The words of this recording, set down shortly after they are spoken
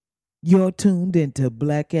You're tuned into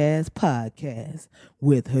Black Ass Podcast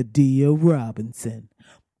with Hadia Robinson.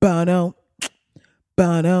 Ba-dum,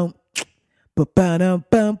 ba-dum, ba-dum,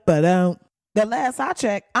 ba-dum. The last I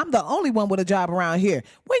checked, I'm the only one with a job around here.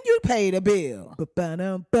 When you pay the bill.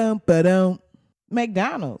 Ba-dum, ba-dum.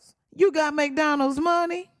 McDonald's. You got McDonald's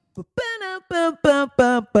money? Ba-dum, ba-dum,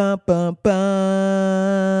 ba-dum, ba-dum.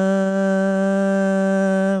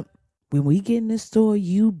 When we get in the store,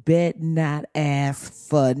 you bet not ask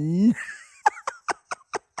for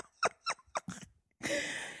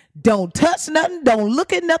Don't touch nothing. Don't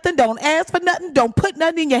look at nothing. Don't ask for nothing. Don't put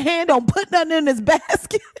nothing in your hand. Don't put nothing in this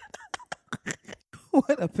basket.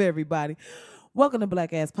 What up, everybody? Welcome to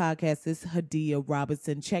Black Ass Podcast. This is Hadia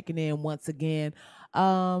Robinson checking in once again.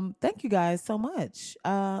 Thank you guys so much.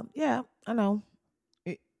 Yeah, I know.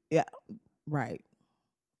 Yeah, right.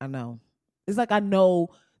 I know. It's like I know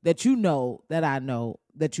that you know that I know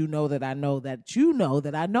that you know that I know that you know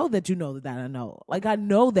that I know that you know that I know. Like I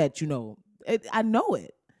know that you know. I know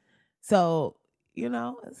it. So,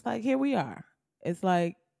 it's like here we are. It's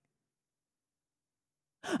like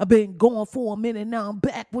I've been going for a minute now. I'm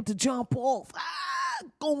back with the jump off.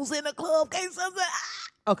 Goes in the club. Can't something.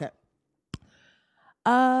 Okay.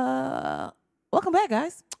 Welcome back,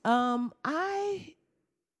 guys. I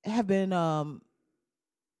have been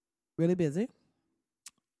really busy,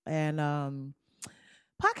 and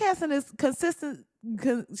podcasting is consistent.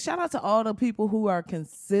 Shout out to all the people who are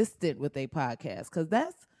consistent with their podcast, because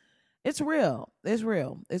it's real. It's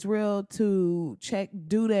real. It's real to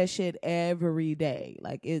do that shit every day.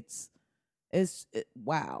 Like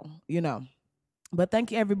wow, But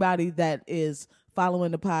thank you everybody that is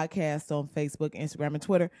following the podcast on Facebook, Instagram, and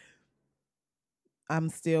Twitter. I'm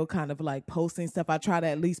still kind of like posting stuff. I try to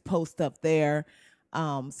at least post stuff there.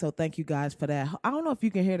 So thank you guys for that. I don't know if you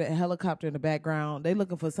can hear the helicopter in the background. They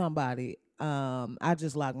looking for somebody. I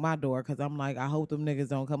just locked my door because I'm like, I hope them niggas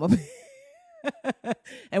don't come up.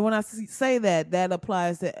 And when I say that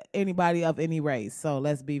applies to anybody of any race. So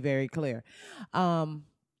let's be very clear. But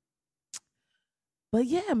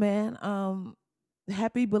yeah, man.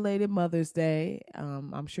 Happy belated Mother's Day.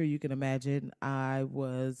 I'm sure you can imagine I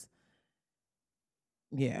was,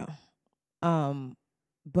 yeah.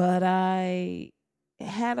 But I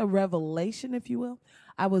had a revelation, if you will.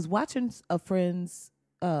 I was watching a friend's.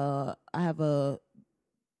 I have some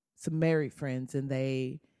married friends, and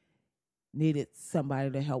they needed somebody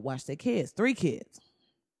to help watch their kids, 3 kids,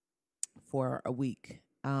 for a week.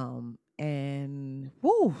 And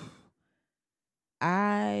whoo,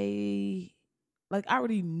 I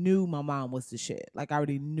already knew my mom was the shit. Like I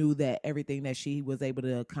already knew that everything that she was able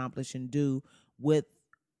to accomplish and do with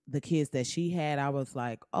the kids that she had, I was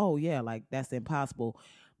like, oh yeah, like that's impossible.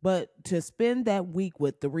 But to spend that week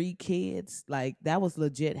with 3 kids, like that was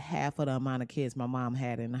legit half of the amount of kids my mom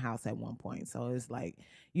had in the house at one point. So it's like,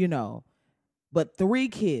 but 3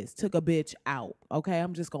 kids took a bitch out. Okay,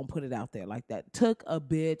 I'm just gonna put it out there like that. Took a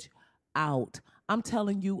bitch out. I'm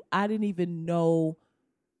telling you, I didn't even know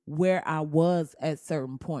where I was at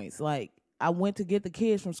certain points. Like I went to get the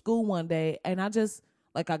kids from school one day, and I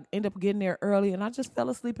ended up getting there early, and I just fell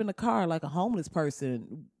asleep in the car like a homeless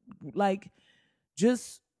person. Like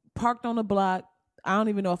just parked on the block. I don't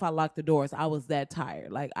even know if I locked the doors. I was that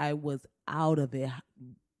tired. Like I was out of it.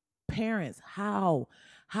 Parents, how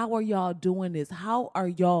are y'all doing this? How are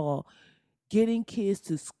y'all getting kids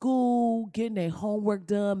to school, getting their homework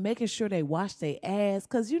done, making sure they wash their ass?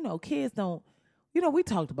 Because, kids don't, we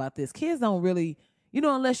talked about this. Kids don't really,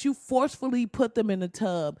 unless you forcefully put them in the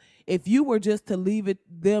tub, if you were just to leave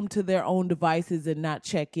them to their own devices and not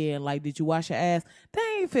check in, like, did you wash your ass? They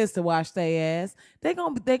ain't fit to wash their ass. They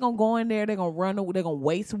gonna go in there, they're gonna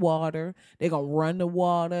waste water, they're gonna run the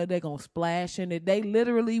water, they're gonna splash in it. They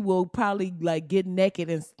literally will probably like get naked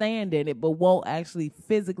and stand in it, but won't actually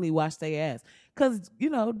physically wash their ass. Cause,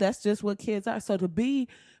 that's just what kids are. So to be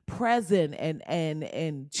present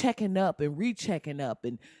and checking up and rechecking up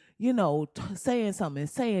and saying something and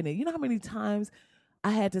saying it. You know how many times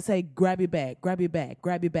I had to say, grab your bag, grab your bag,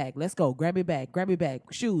 grab your bag. Let's go. Grab your bag, grab your bag.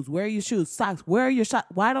 Shoes, where are your shoes? Socks, where are your socks?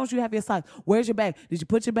 Why don't you have your socks? Where's your bag? Did you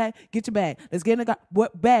put your bag? Get your bag. Let's get in the car.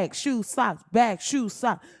 What bag, shoes, socks, bag, shoes,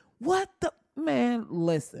 socks. What the, man,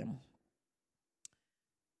 listen.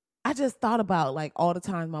 I just thought about like all the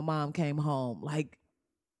times my mom came home. Like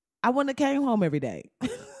I wouldn't have came home every day.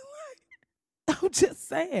 I'm just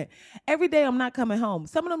saying. Every day I'm not coming home.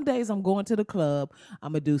 Some of them days I'm going to the club.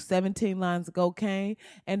 I'm going to do 17 lines of cocaine,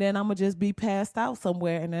 and then I'm going to just be passed out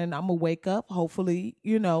somewhere, and then I'm going to wake up, hopefully,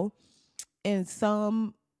 in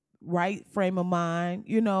some right frame of mind,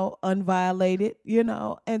 unviolated,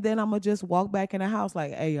 and then I'm going to just walk back in the house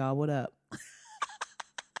like, hey, y'all, what up?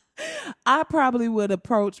 I probably would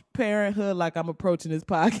approach parenthood like I'm approaching this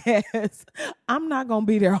podcast. I'm not gonna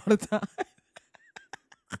be there all the time.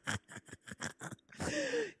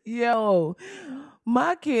 Yo,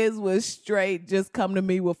 my kids was straight just come to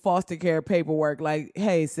me with foster care paperwork like,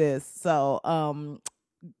 hey sis, so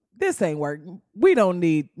this ain't work. We don't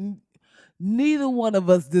need, neither one of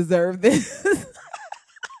us deserve this.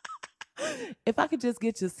 If I could just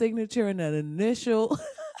get your signature and an initial,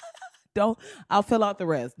 don't, I'll fill out the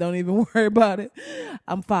rest. Don't even worry about it.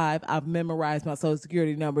 I'm 5. I've memorized my social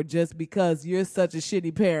security number just because you're such a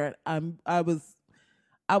shitty parent. I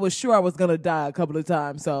was sure I was gonna die a couple of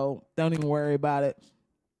times, so don't even worry about it.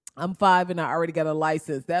 I'm 5 and I already got a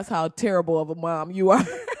license. That's how terrible of a mom you are.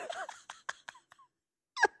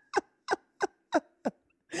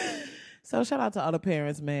 So shout out to all the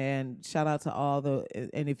parents, man. Shout out to all the,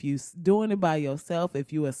 and if you doing it by yourself,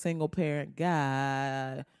 if you a single parent,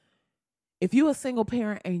 God, if you a single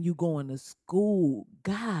parent and you going to school,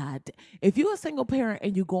 God, if you a single parent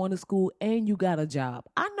and you going to school and you got a job,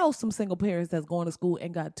 I know some single parents that's going to school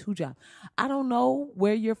and got 2 jobs. I don't know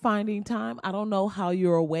where you're finding time. I don't know how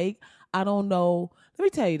you're awake. I don't know. Let me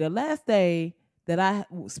tell you, the last day that I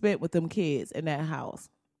spent with them kids in that house,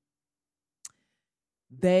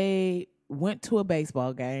 they went to a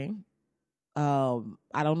baseball game. I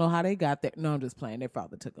don't know how they got there. No, I'm just playing. Their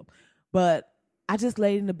father took them. But I just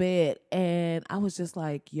laid in the bed and I was just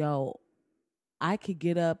like, yo, I could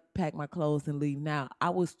get up, pack my clothes, and leave now. I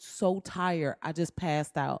was so tired. I just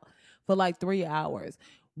passed out for like 3 hours.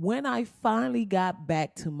 When I finally got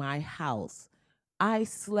back to my house, I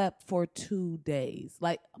slept for 2 days.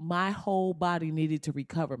 Like my whole body needed to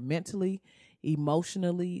recover mentally,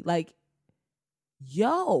 emotionally. Like,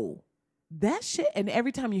 yo, that shit. And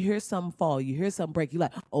every time you hear something fall, you hear something break, you're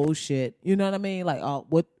like, oh shit. You know what I mean? Like, oh,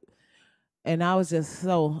 what? And I was just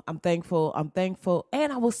so, I'm thankful.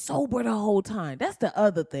 And I was sober the whole time. That's the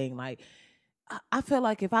other thing. Like, I feel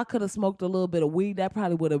like if I could have smoked a little bit of weed, that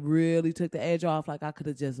probably would have really took the edge off. Like I could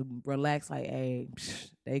have just relaxed, like, hey,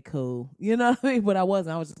 they cool. You know what I mean? But I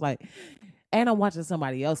wasn't. I was just like, and I'm watching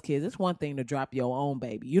somebody else kids. It's one thing to drop your own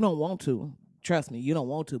baby. You don't want to. Trust me, you don't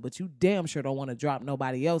want to, but you damn sure don't want to drop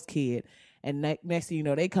nobody else kid. And next thing you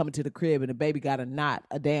know, they coming to the crib and the baby got a knot,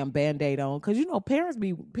 a damn Band-Aid on. Cause you know, parents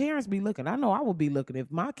be looking. I know I would be looking if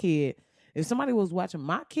somebody was watching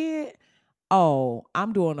my kid, oh,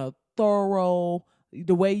 I'm doing a thorough,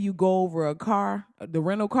 the way you go over a car, the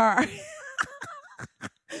rental car.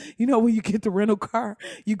 You know, when you get the rental car,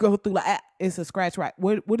 you go through like, it's a scratch, right?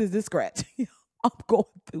 What is this scratch? I'm going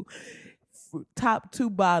through top to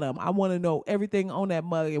bottom. I want to know everything on that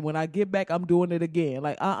mug, and when I get back, I'm doing it again.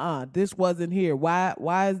 Like, this wasn't here.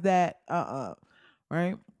 Why is that?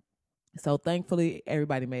 Right? So thankfully,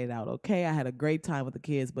 everybody made it out okay. I had a great time with the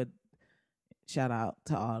kids, but shout out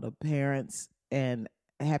to all the parents and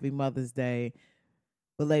happy Mother's Day,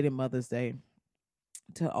 belated Mother's Day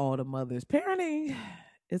to all the mothers. Parenting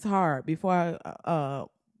is hard. Before I,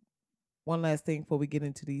 one last thing before we get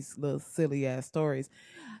into these little silly ass stories.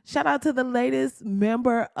 Shout out to the latest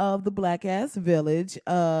member of the Black Ass Village.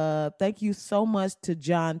 Thank you so much to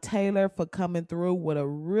John Taylor for coming through with a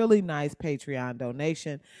really nice Patreon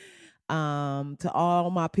donation. To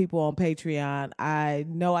all my people on Patreon, I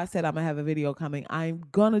know I said I'm gonna have a video coming. I'm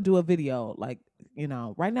gonna do a video, like, you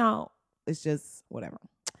know, right now it's just whatever.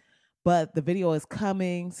 But the video is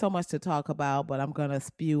coming, so much to talk about, but I'm going to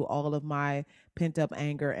spew all of my pent up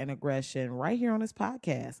anger and aggression right here on this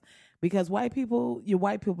podcast. Because white people,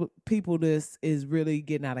 this is really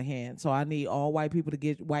getting out of hand. So I need all white people to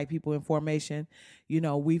get white people information. You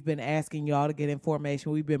know, we've been asking y'all to get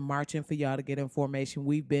information. We've been marching for y'all to get information.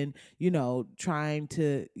 We've been, you know, trying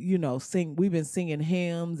to, you know, sing. We've been singing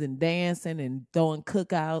hymns and dancing and throwing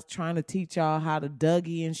cookouts, trying to teach y'all how to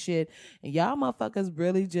Dougie and shit. And y'all motherfuckers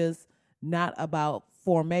really just not about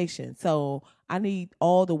formation. So I need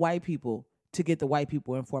all the white people to get the white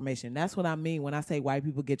people information. That's what I mean when I say white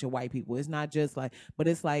people get your white people. It's not just like, but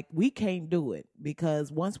it's like we can't do it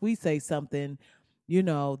because once we say something, you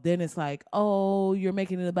know, then it's like, oh, you're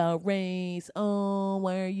making it about race. Oh,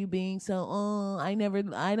 why are you being so, I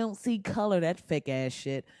don't see color, that fake ass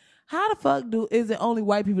shit. How the fuck is it only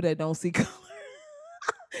white people that don't see color?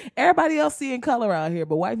 Everybody else seeing color out here,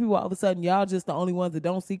 but white people, all of a sudden, y'all just the only ones that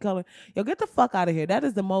don't see color. Yo, get the fuck out of here. That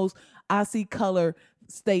is the most I see color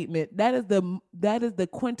statement. That is the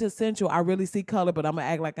quintessential I really see color, but I'm gonna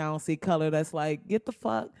act like I don't see color. That's like, get the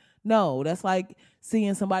fuck. No, that's like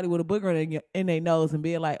seeing somebody with a booger in their nose and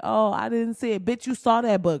being like, "Oh, I didn't see it, bitch. You saw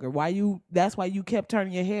that booger. Why you? That's why you kept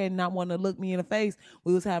turning your head and not wanting to look me in the face.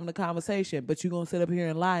 We was having a conversation, but you gonna sit up here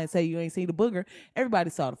and lie and say you ain't seen the booger.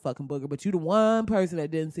 Everybody saw the fucking booger, but you the one person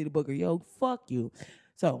that didn't see the booger. Yo, fuck you.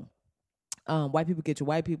 So, white people get your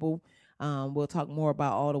white people. We'll talk more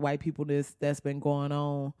about all the white people that's been going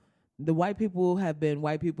on. The white people have been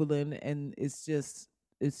white people, and it's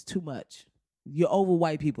too much. You're over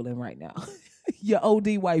white people in right now. You're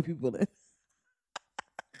OD white people in.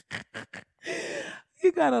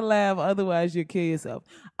 You gotta laugh, otherwise you'll kill yourself.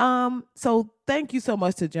 So thank you so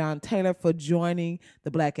much to John Taylor for joining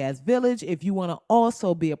the Black Ass Village. If you want to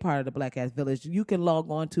also be a part of the Black Ass Village, you can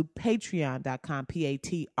log on to patreon.com,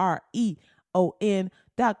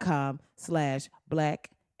 patreon.com/Black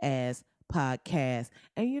Ass Podcast.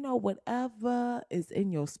 And you know, whatever is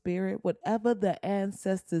in your spirit, whatever the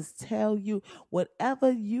ancestors tell you,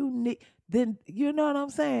 whatever you need, then you know what I'm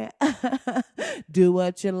saying? Do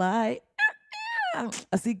what you like. I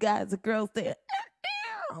see guys and girls there.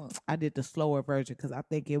 I did the slower version because I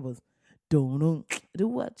think it was do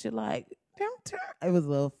what you like. It was a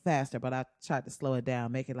little faster, but I tried to slow it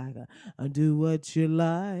down, make it like a do what you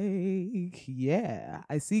like. Yeah,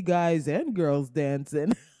 I see guys and girls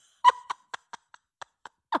dancing.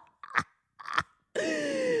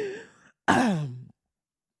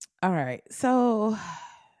 All right, so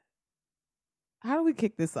how do we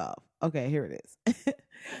kick this off? Okay, here it is.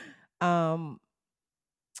 I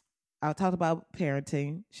talked about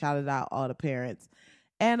parenting, shouted out all the parents.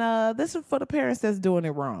 And this is for the parents that's doing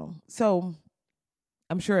it wrong. So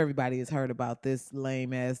I'm sure everybody has heard about this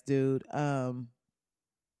lame ass dude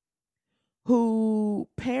who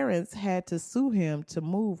parents had to sue him to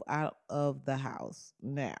move out of the house.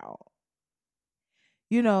 Now,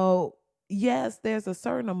 you know, yes, there's a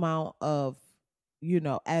certain amount of,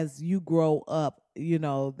 as you grow up,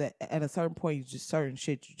 that at a certain point, certain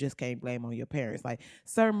shit you just can't blame on your parents. Like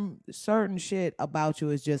certain shit about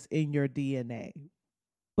you is just in your DNA.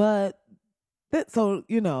 But this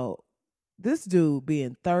dude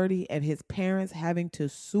being 30 and his parents having to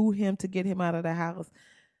sue him to get him out of the house,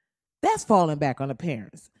 that's falling back on the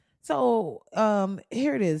parents. So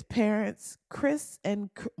here it is. Parents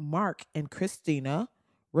Mark and Christina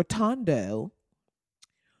Rotondo.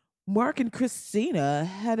 Mark and Christina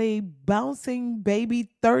had a bouncing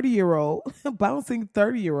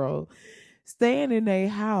 30-year-old staying in a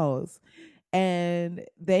house, and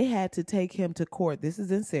they had to take him to court. This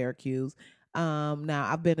is in Syracuse. Now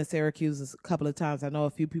I've been to Syracuse a couple of times. I know a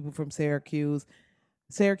few people from Syracuse.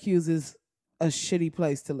 Syracuse is a shitty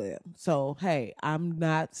place to live. So, hey, I'm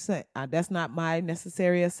not saying that's not my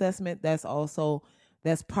necessary assessment. That's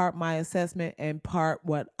part my assessment and part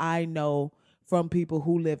what I know from people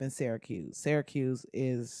who live in Syracuse. Syracuse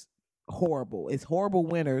is horrible. It's horrible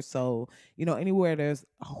winters. So, anywhere there's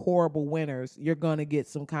horrible winters, you're going to get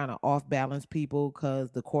some kind of off balance people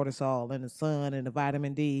because the cortisol and the sun and the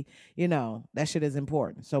vitamin D, that shit is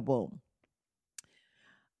important. So, boom.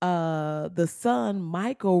 The son,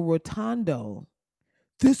 Michael Rotondo.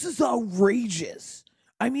 This is outrageous.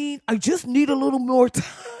 I mean, I just need a little more time.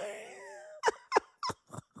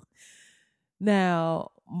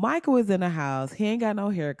 Now, Michael is in the house. He ain't got no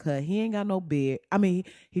haircut. He ain't got no beard. I mean,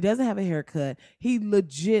 he doesn't have a haircut. He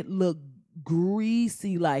legit looked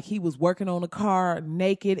greasy, like he was working on a car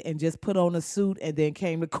naked and just put on a suit and then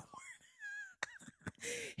came to court.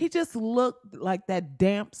 He just looked like that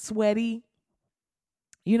damp, sweaty.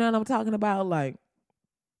 You know what I'm talking about?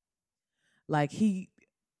 Like he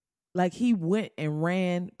went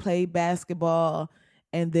and played basketball,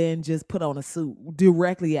 and then just put on a suit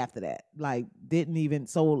directly after that. Like, didn't even,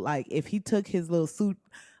 so like if he took his little suit,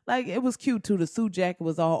 like it was cute too. The suit jacket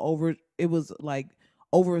was all over. It was like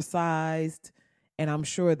oversized. And I'm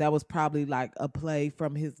sure that was probably like a play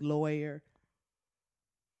from his lawyer.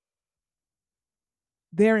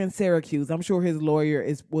 They're in Syracuse. I'm sure his lawyer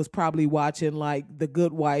was probably watching like The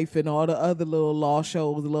Good Wife and all the other little law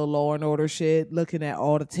shows, little Law and Order shit, looking at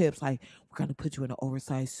all the tips. Like, we're gonna put you in an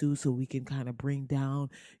oversized suit so we can kind of bring down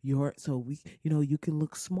you can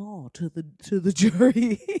look small to the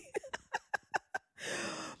jury.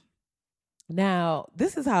 Now,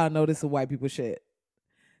 this is how I know this is white people shit.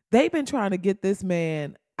 They've been trying to get this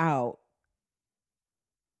man out.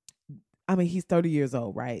 I mean, he's 30 years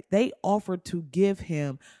old, right? They offered to give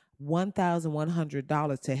him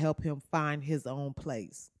 $1,100 to help him find his own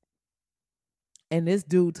place. And this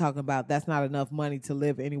dude talking about that's not enough money to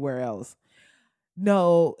live anywhere else.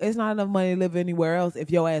 No, it's not enough money to live anywhere else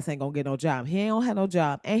if your ass ain't gonna get no job. He ain't gonna have no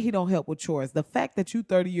job, and he don't help with chores. The fact that you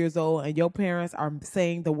 30 years old and your parents are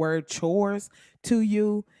saying the word chores to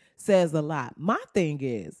you says a lot. My thing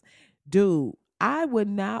is, dude, I would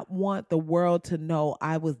not want the world to know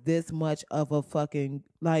I was this much of a fucking,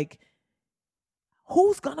 like,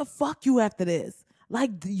 who's gonna fuck you after this?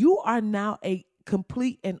 Like, you are now a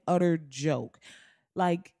complete and utter joke.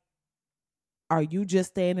 Like, are you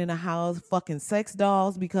just staying in a house fucking sex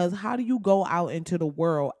dolls? Because how do you go out into the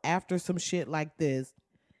world after some shit like this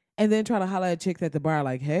and then try to holler at chicks at the bar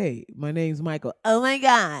like, hey, my name's Michael. Oh my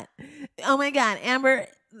God. Oh my God. Amber,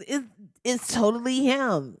 it's totally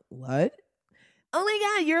him. What? Oh my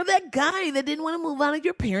God, you're that guy that didn't want to move out of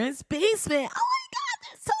your parents' basement. Oh my God,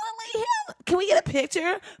 that's totally him. Can we get a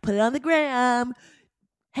picture? Put it on the gram.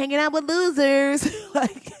 Hanging out with losers.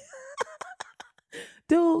 Like,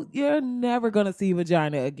 dude, you're never going to see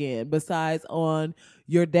vagina again besides on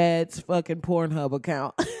your dad's fucking Pornhub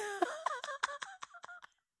account.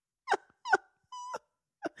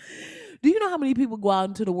 Do you know how many people go out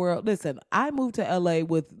into the world? Listen, I moved to LA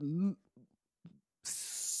with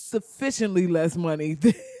sufficiently less money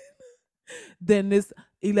than this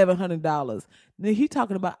 $1,100. Then he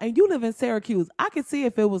talking about, and you live in Syracuse. I could see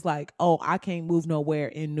if it was like, oh, I can't move nowhere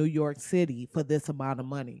in New York City for this amount of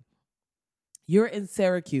money. You're in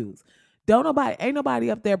Syracuse. Ain't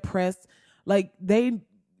nobody up there pressed. Like,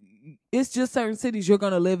 it's just certain cities you're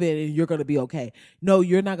gonna live in and you're gonna be okay. No,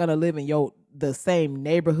 you're not gonna live in the same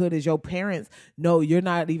neighborhood as your parents. No, you're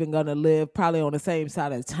not even gonna live probably on the same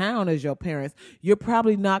side of town as your parents. You're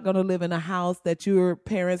probably not gonna live in a house that your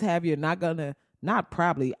parents have.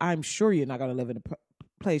 I'm sure you're not gonna live in a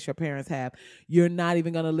place your parents have. You're not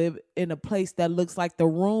even gonna live in a place that looks like the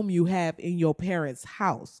room you have in your parents'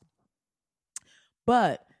 house.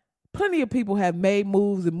 But plenty of people have made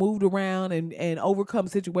moves and moved around and overcome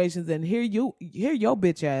situations. And here your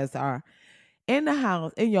bitch ass are in the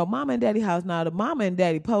house, in your mama and daddy house. Now the mama and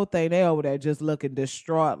daddy po thing, they over there just looking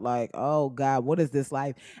distraught, like, oh God, what is this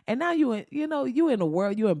life? And now you in the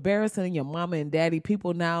world, you embarrassing your mama and daddy.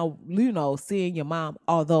 People now, seeing your mom,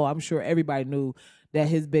 although I'm sure everybody knew that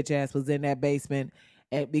his bitch ass was in that basement.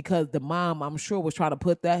 And because the mom, I'm sure, was trying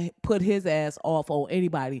to put his ass off on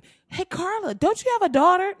anybody. Hey, Carla, don't you have a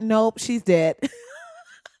daughter? Nope, she's dead.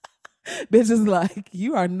 Bitch is like,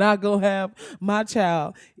 you are not gonna have my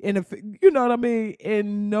child you know what I mean,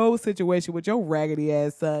 in no situation with your raggedy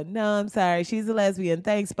ass son. No, I'm sorry, she's a lesbian.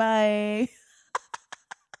 Thanks, bye.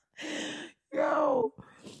 Yo,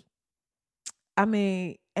 I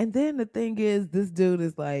mean, and then the thing is, this dude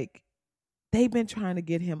is like, they've been trying to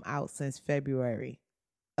get him out since February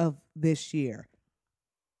of this year.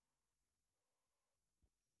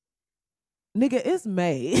 Nigga, it's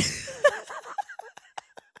May.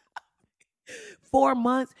 4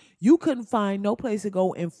 months, you couldn't find no place to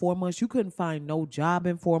go in 4 months. You couldn't find no job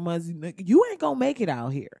in 4 months. You ain't gonna make it out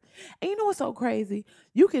here. And you know what's so crazy?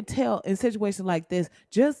 You can tell in situations like this,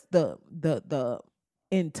 just the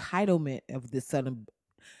entitlement of this son.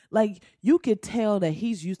 Like, you could tell that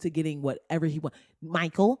he's used to getting whatever he wants.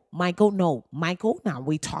 Michael, no. Michael, now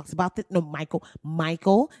we talked about this. No,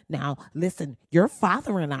 Michael, now listen, your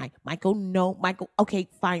father and I. Michael, no. Michael, okay,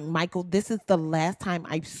 fine. Michael, this is the last time.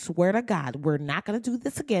 I swear to God, we're not going to do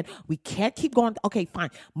this again. We can't keep going. Okay,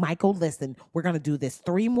 fine. Michael, listen, we're going to do this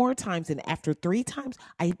 3 more times. And after 3 times,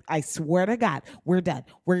 I swear to God, we're done.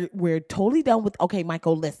 We're totally done with, okay,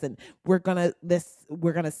 Michael, listen, we're going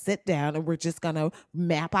to sit down and we're just going to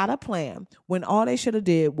map out a plan. When all they should have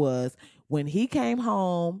did was, when he came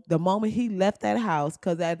home, the moment he left that house,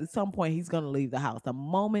 because at some point he's going to leave the house. The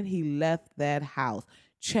moment he left that house,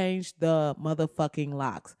 change the motherfucking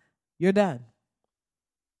locks. You're done.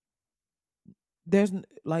 There's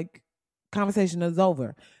like, conversation is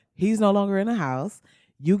over. He's no longer in the house.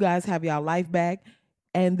 You guys have y'all life back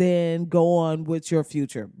and then go on with your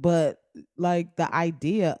future. But like, the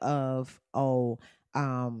idea of,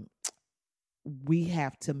 we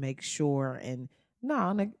have to make sure, and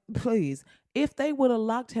no, please. If they would have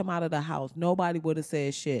locked him out of the house, nobody would have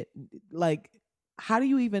said shit. Like, how do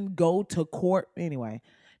you even go to court? Anyway,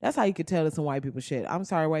 that's how you could tell it's some white people shit. I'm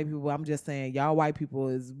sorry, white people. I'm just saying, y'all white people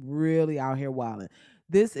is really out here wilding.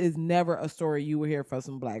 This is never a story you will hear from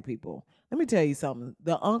some black people. Let me tell you something.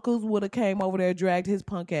 The uncles would have came over there, dragged his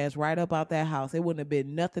punk ass right up out that house. It wouldn't have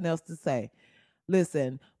been nothing else to say.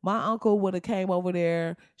 Listen, my uncle would have came over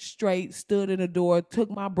there straight, stood in the door, took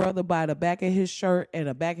my brother by the back of his shirt and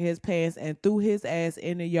the back of his pants and threw his ass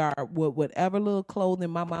in the yard with whatever little clothing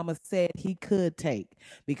my mama said he could take.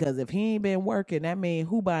 Because if he ain't been working, that means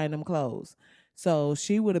who buying them clothes? So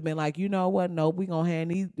she would have been like, you know what? No, we gonna hand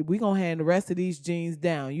the rest of these jeans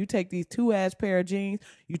down. You take these 2 ass pair of jeans,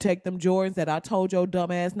 you take them Jordans that I told your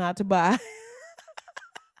dumb ass not to buy.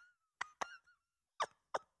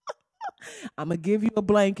 I'm gonna give you a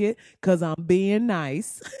blanket because I'm being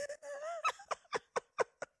nice.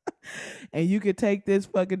 And you can take this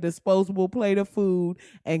fucking disposable plate of food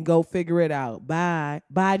and go figure it out. Bye.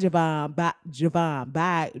 Bye, Javon. Bye, Javon.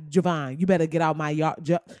 Bye, Javon. You better get out my yard.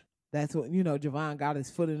 That's what, Javon got his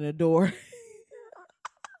foot in the door.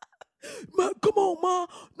 Ma, come on, Ma.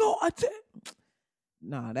 No,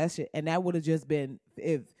 Nah, that shit. And that would have just been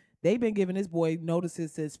if they've been giving this boy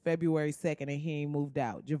notices since February 2nd and he ain't moved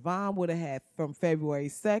out. Javon would have had from February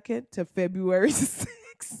 2nd to February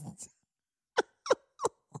 6th.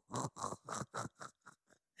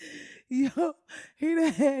 Yo, he'd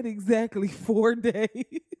have had exactly 4 days.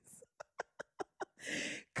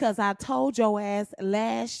 Cause I told your ass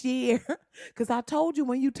last year. Cause I told you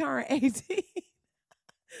when you turn 18.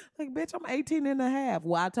 Like, bitch, I'm 18 and a half.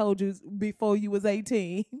 Well, I told you before you was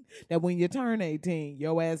 18 that when you turn 18,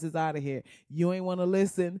 your ass is out of here. You ain't want to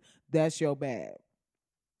listen. That's your bad.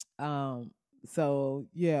 So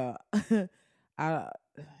yeah. I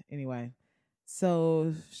anyway.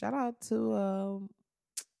 So shout out to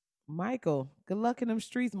Michael. Good luck in them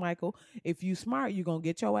streets, Michael. If you smart, you gonna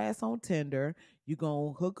get your ass on Tinder. You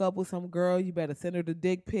gonna hook up with some girl. You better send her the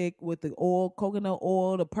dick pic with the oil, coconut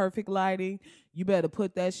oil, the perfect lighting. You better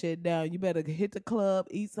put that shit down. You better hit the club,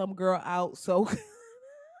 eat some girl out. So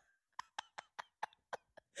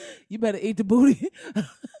you better eat the booty.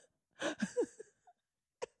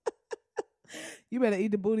 You better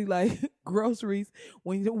eat the booty like groceries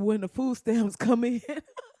when the food stamps come in.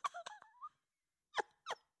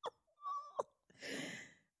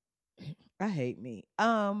 I hate me.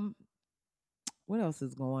 What else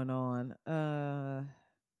is going on?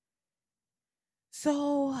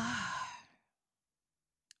 So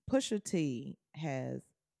Pusha T has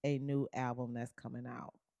a new album that's coming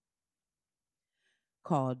out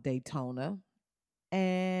called Daytona.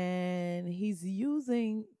 And he's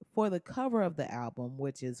using for the cover of the album,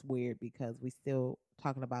 which is weird because we still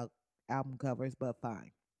talking about album covers, but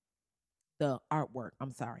fine. The artwork,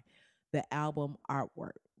 I'm sorry. The album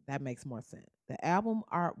artwork. That makes more sense. The album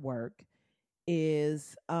artwork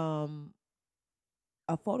is a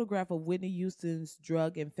photograph of Whitney Houston's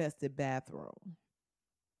drug infested bathroom.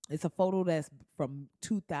 It's a photo that's from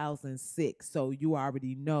 2006, so you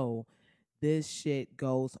already know this shit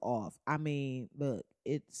goes off. I mean, look,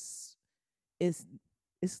 it's it's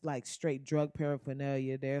like straight drug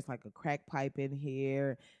paraphernalia. There's like a crack pipe in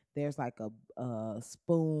here. There's like a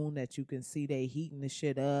spoon that you can see they heating the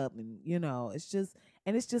shit up, and it's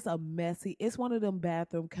just a messy. It's one of them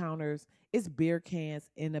bathroom counters. It's beer cans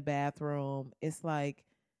in the bathroom. It's like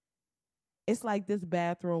this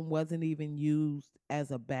bathroom wasn't even used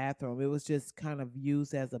as a bathroom. It was just kind of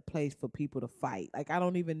used as a place for people to fight. Like, I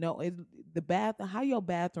don't even know how your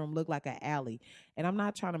bathroom look like an alley. And I'm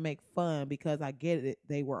not trying to make fun because I get it.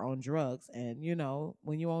 They were on drugs, and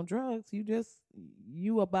when you're on drugs,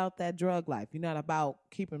 you about that drug life. You're not about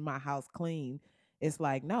keeping my house clean. It's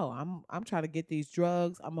like, no, I'm trying to get these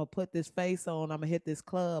drugs. I'm gonna put this face on. I'm gonna hit this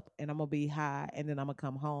club, and I'm gonna be high, and then I'm gonna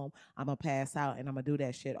come home. I'm gonna pass out, and I'm gonna do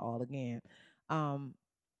that shit all again. Um,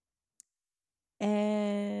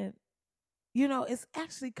 and it's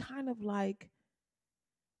actually kind of like,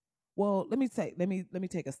 well, let me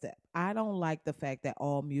take a step. I don't like the fact that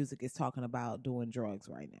all music is talking about doing drugs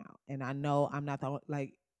right now, and I know I'm not the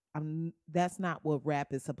like. That's not what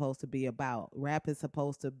rap is supposed to be about. Rap is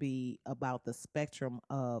supposed to be about the spectrum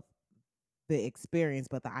of the experience,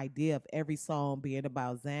 but the idea of every song being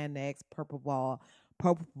about Xanax, Purple Ball,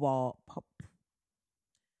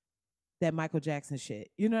 that Michael Jackson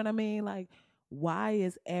shit. You know what I mean? Like, why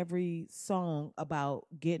is every song about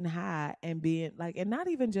getting high and being like, and not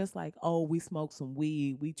even just like, oh, we smoke some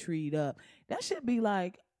weed, we treat up. That should be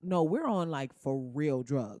like, no, we're on like for real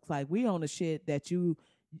drugs. Like, we on the shit that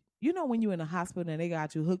when you're in a hospital and they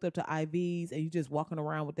got you hooked up to IVs and you just walking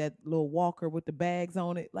around with that little walker with the bags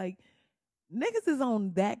on it, like, niggas is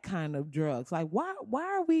on that kind of drugs. Like, why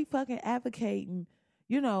are we fucking advocating,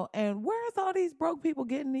 and where's all these broke people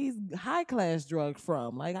getting these high class drugs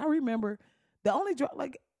from? Like, I remember the only drug,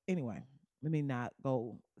 like, anyway, let me not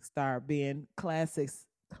go start being classist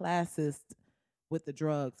with the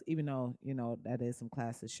drugs, even though, that is some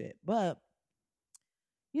classist shit. But,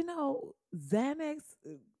 Xanax,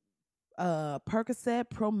 Percocet,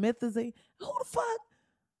 Promethazine, who the fuck?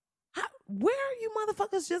 Where are you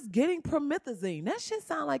motherfuckers just getting promethazine? That shit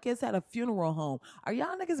sound like it's at a funeral home. Are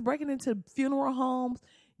y'all niggas breaking into funeral homes,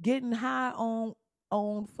 getting high on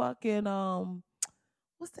fucking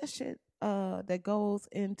what's that shit that goes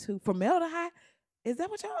into formaldehyde? Is that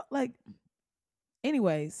what y'all like?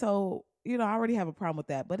 Anyway, so I already have a problem with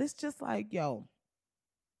that, but it's just like, yo,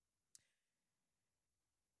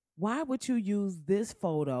 why would you use this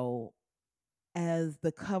photo as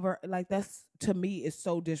the cover? Like, that's, to me, is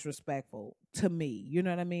so disrespectful to me. You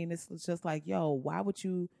know what I mean? It's just like, yo, why would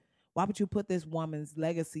you put this woman's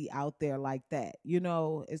legacy out there like that?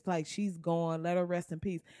 It's like, she's gone, let her rest in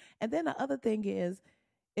peace. And then the other thing is,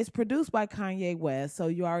 it's produced by Kanye West, so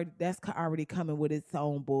you already, already coming with its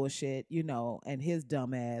own bullshit, and his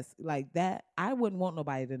dumb ass like that. I wouldn't want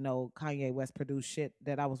nobody to know Kanye West produced shit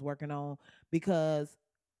that I was working on, because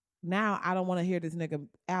now I don't want to hear this nigga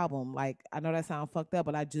album. Like, I know that sounds fucked up,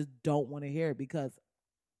 but I just don't want to hear it because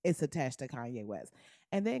it's attached to Kanye West.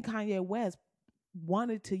 And then Kanye West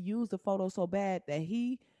wanted to use the photo so bad that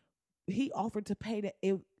he offered to pay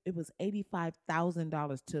it was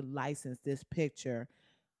 $85,000 to license this picture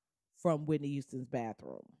from Whitney Houston's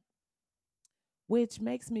bathroom, which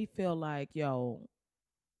makes me feel like, yo,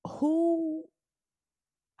 who,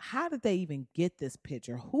 how did they even get this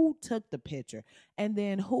picture? Who took the picture? And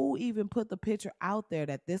then who even put the picture out there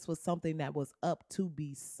that this was something that was up to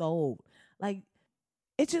be sold? Like,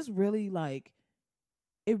 it just really, like,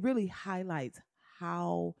 it really highlights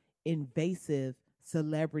how invasive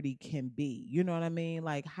celebrity can be. You know what I mean?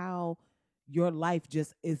 Like, how your life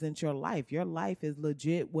just isn't your life. Your life is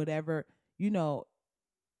legit whatever, you know,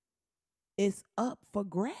 it's up for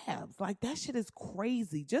grabs. Like, that shit is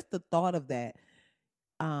crazy. Just the thought of that.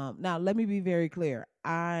 Now let me be very clear.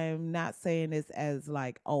 I'm not saying this as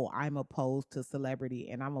like, oh, I'm opposed to celebrity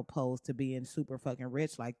and I'm opposed to being super fucking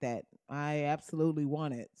rich like that. I absolutely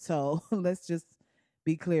want it. So let's just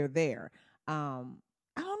be clear there. I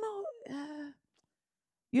don't know.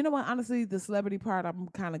 You know what? Honestly, the celebrity part I'm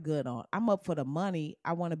kind of good on. I'm up for the money.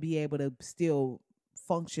 I want to be able to still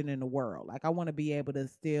function in the world. Like, I want to be able to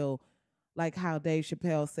still, like how Dave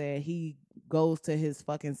Chappelle said, he goes to his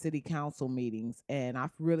fucking city council meetings, and I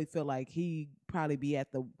really feel like he probably be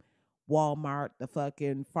at the Walmart, the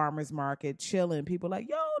fucking farmers market, chilling. People like,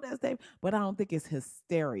 yo, that's Dave. But I don't think it's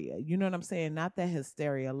hysteria. You know what I'm saying? Not that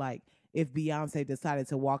hysteria like if Beyonce decided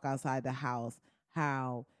to walk outside the house,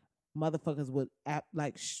 how motherfuckers would act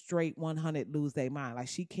like straight 100 lose their mind. Like,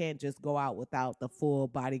 she can't just go out without the full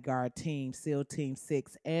bodyguard team, SEAL Team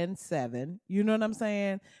 6 and 7. You know what I'm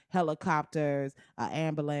saying? Helicopters, an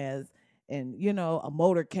ambulance, and, a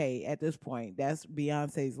motorcade at this point. That's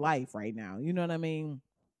Beyonce's life right now. You know what I mean?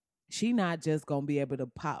 She not just gonna be able to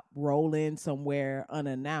roll in somewhere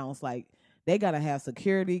unannounced. Like, they gotta have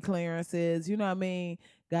security clearances. You know what I mean?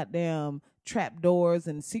 Goddamn trap doors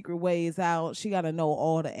and secret ways out. She gotta know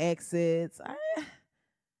all the exits.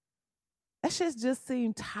 That shit just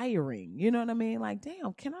seemed tiring. You know what I mean? Like,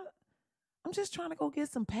 damn, I'm just trying to go get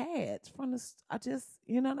some pads from the. I just,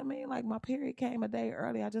 you know what I mean? Like, my period came a day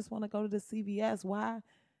early. I just want to go to the CVS. Why?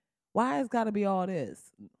 Why has got to be all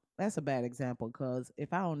this? That's a bad example, because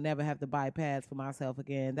if I don't never have to buy pads for myself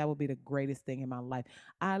again, that would be the greatest thing in my life.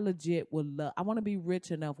 I legit would love, I want to be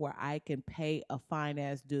rich enough where I can pay a fine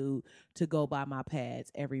ass dude to go buy my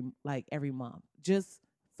pads every month. Just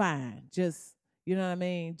fine. Just, you know what I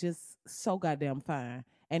mean? Just so goddamn fine.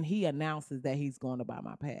 And he announces that he's going to buy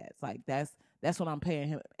my pads. Like, that's what I'm paying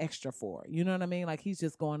him extra for. You know what I mean? Like, he's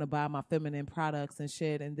just going to buy my feminine products and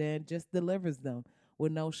shit and then just delivers them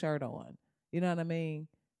with no shirt on. You know what I mean?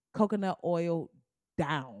 Coconut oil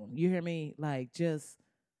down. You hear me? Like, just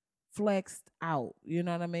flexed out. You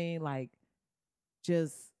know what I mean? Like,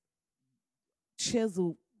 just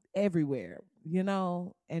chiseled everywhere,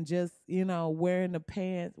 and just, wearing the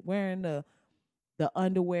pants, wearing the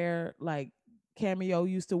underwear like Cameo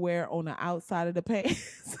used to wear on the outside of the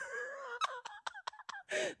pants.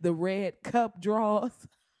 The red cup drawers.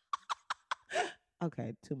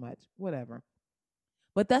 Okay, too much. Whatever.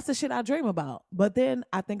 But that's the shit I dream about. But then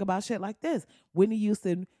I think about shit like this. Whitney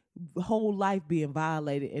Houston whole life being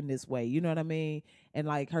violated in this way. You know what I mean? And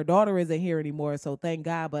like, her daughter isn't here anymore, so thank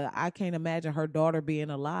God. But I can't imagine her daughter being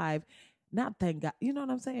alive. Not thank God. You know what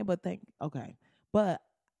I'm saying? But okay. But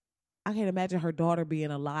I can't imagine her daughter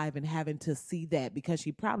being alive and having to see that, because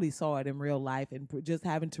she probably saw it in real life and just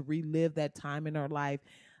having to relive that time in her life.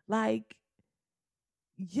 Like,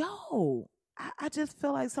 yo, I just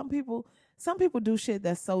feel like some people do shit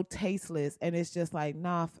that's so tasteless, and it's just like,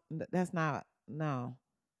 nah, that's not, no.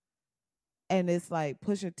 And it's like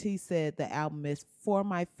Pusha T said the album is for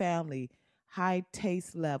my family, high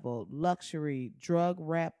taste level, luxury, drug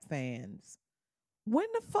rap fans. When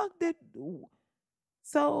the fuck did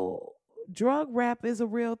so drug rap is a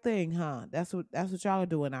real thing, huh? That's what y'all are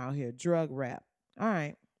doing out here, drug rap. All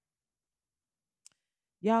right.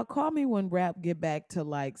 Y'all call me when rap get back to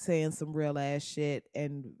like saying some real ass shit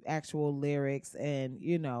and actual lyrics, and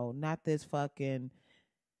not this fucking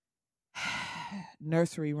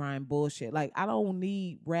nursery rhyme bullshit. Like I don't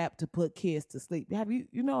need rap to put kids to sleep. Have you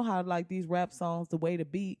know how like these rap songs, the way the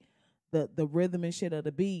beat, the rhythm and shit of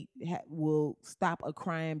the beat will stop a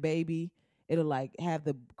crying baby. It'll like have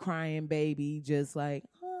the crying baby just like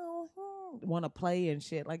want to play and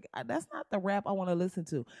shit. Like that's not the rap I want to listen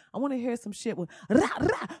to. I want to hear some shit with rah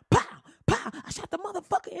rah pow pow. I shot the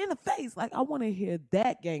motherfucker in the face. Like I want to hear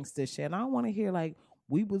that gangster shit. And I want to hear like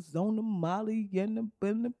we was on the Molly and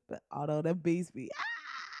although that beats be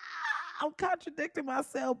I'm contradicting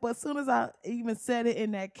myself, but as soon as I even said it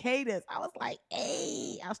in that cadence, I was like,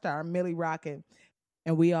 hey, I started Millie rocking.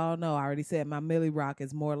 And we all know, I already said my Millie rock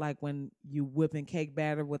is more like when you whipping cake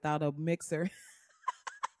batter without a mixer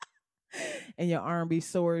and your R&B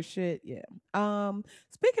sore shit. Yeah.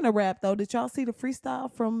 Speaking of rap though, did y'all see the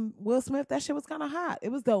freestyle from Will Smith? That shit was kind of hot. It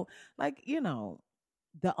was dope. Like, you know,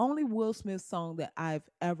 the only Will Smith song that I've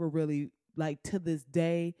ever really like to this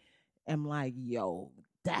day am like, yo,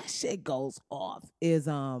 that shit goes off is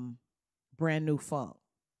Brand New Funk.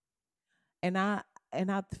 And I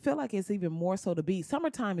feel like it's even more so the beat.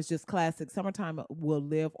 Summertime is just classic. Summertime will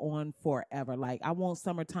live on forever. Like I want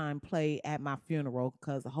Summertime play at my funeral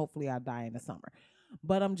because hopefully I die in the summer.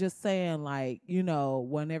 But I'm just saying, like, you know,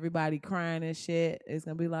 when everybody crying and shit, it's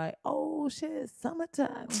gonna be like, oh shit,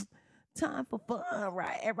 summertime. Time for fun,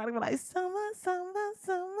 right? Everybody be like, summer, summer,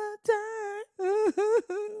 summertime.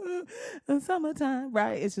 And summertime,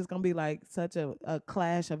 right? It's just gonna be like such a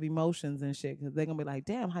clash of emotions and shit. Cause they're gonna be like,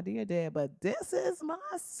 damn, how do you dead? But this is my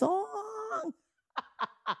song.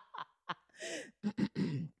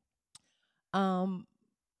 um,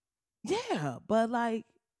 yeah, but like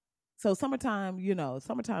so summertime, you know,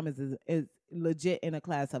 summertime is legit in a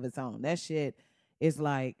class of its own. That shit is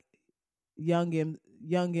like Young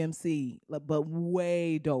MC, but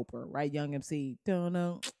way doper, right? Young MC,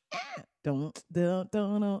 don't.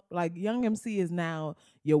 Like Young MC is now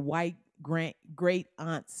your white great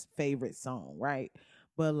aunt's favorite song, right?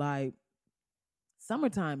 But like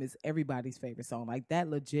Summertime is everybody's favorite song. Like that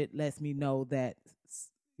legit lets me know that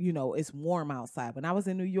you know it's warm outside. When I was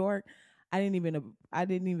in New York, I didn't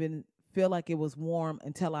even feel like it was warm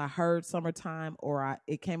until I heard Summertime or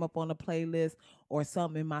it came up on the playlist or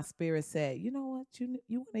something in my spirit said, you know what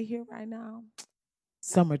you want to hear right now?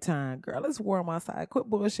 Summertime, girl, it's warm outside. Quit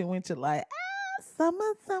bullshit when you like summer.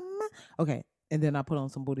 Okay, and then I put on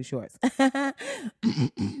some booty shorts.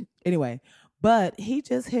 Anyway, but he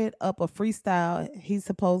just hit up a freestyle. He's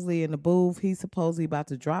supposedly in the booth. He's supposedly about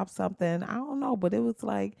to drop something. I don't know, but it was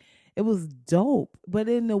like it was dope, but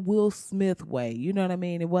in the Will Smith way. You know what I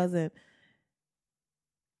mean? It wasn't.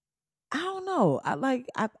 I don't know.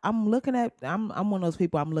 I'm looking at I'm one of those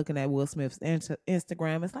people. I'm looking at Will Smith's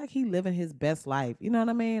Instagram. It's like he living his best life. You know what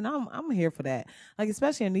I mean? I'm here for that. Like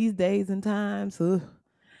especially in these days and times. Ugh,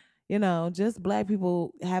 you know, just black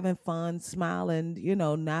people having fun, smiling, you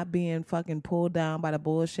know, not being fucking pulled down by the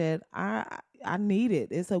bullshit. I need it.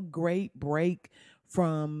 It's a great break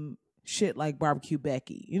from shit like Barbecue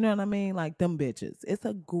Becky. You know what I mean? Like them bitches. It's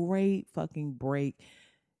a great fucking break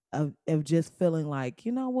of just feeling like,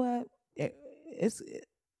 you know what? It's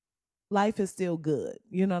life is still good.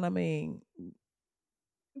 You know what I mean?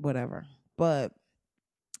 Whatever. But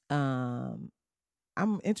I'm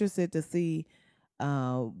interested to see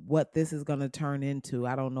what this is going to turn into.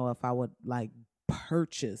 I don't know if I would like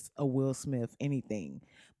purchase a Will Smith anything,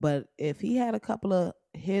 but if he had a couple of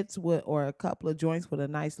hits with or a couple of joints with a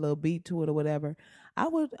nice little beat to it or whatever, I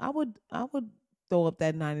would throw up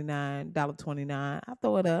that $99.29. I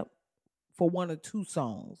throw it up for one or two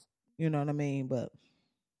songs. You know what I mean? But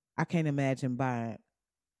I can't imagine buying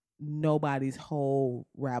nobody's whole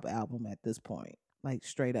rap album at this point. Like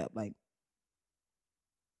straight up, like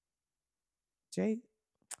Jay,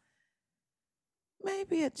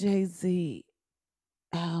 maybe a Jay-Z.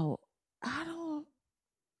 Oh, I don't.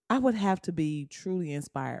 I would have to be truly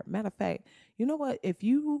inspired. Matter of fact, you know what? If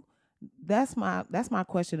you, that's my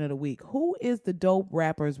question of the week. Who is the dope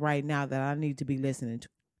rappers right now that I need to be listening to?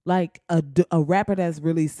 Like a rapper that's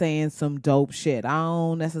really saying some dope shit. I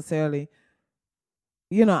don't necessarily,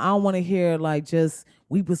 you know, I don't want to hear like just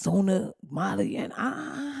we was on the Molly and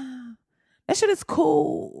that shit is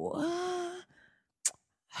cool.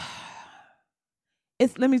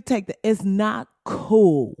 It's let me take the it's not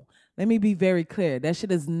cool. Let me be very clear. That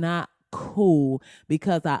shit is not cool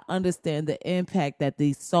because I understand the impact that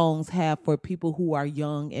these songs have for people who are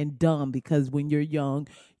young and dumb because when you're young,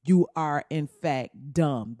 you are in fact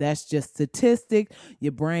dumb. That's just statistic.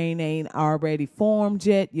 Your brain ain't already formed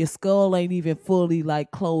yet. Your skull ain't even fully like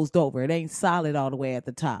closed over. It ain't solid all the way at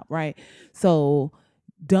the top, right? So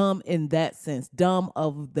Dumb in that sense, dumb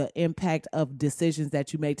of the impact of decisions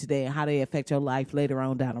that you made today and how they affect your life later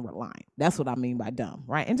on down the line. That's what I mean by dumb,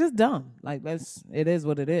 right? And just dumb. Like it is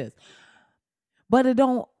what it is. But it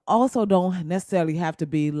don't necessarily have to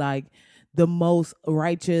be like the most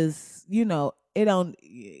righteous, it don't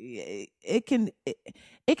it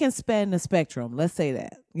can span the spectrum, let's say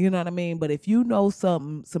that, you know what I mean. But if you know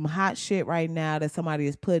some hot shit right now that somebody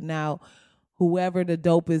is putting out, whoever the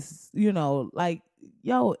dope is, like,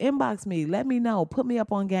 yo, inbox me, let me know, put me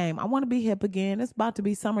up on game. I want to be hip again. It's about to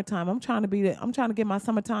be summertime. I'm trying to get my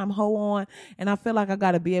summertime hoe on, and I feel like I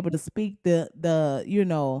got to be able to speak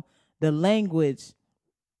the language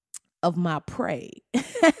of my prey.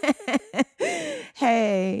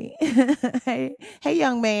 Hey, hey,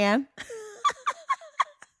 young man.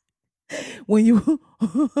 When you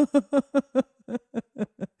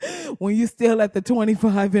when you still at the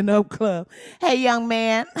 25 and up club. Hey, young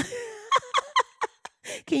man.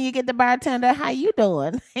 Can you get the bartender? How you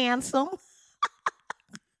doing, handsome?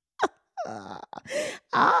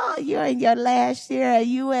 Oh, you're in your last year at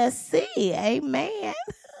USC. Amen.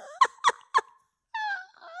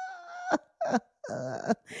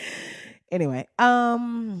 Anyway,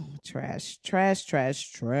 trash.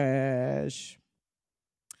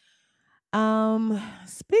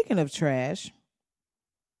 Speaking of trash,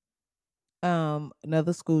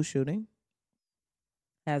 another school shooting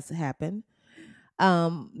has happened.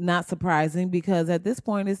 Not surprising, because at this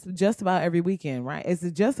point it's just about every weekend, right? It's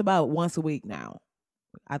just about once a week now.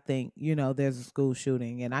 I think, there's a school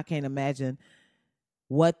shooting, and I can't imagine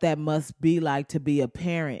what that must be like to be a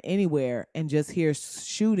parent anywhere and just hear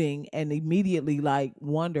shooting and immediately like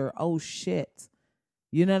wonder, oh shit.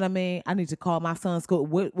 You know what I mean? I need to call my son's school.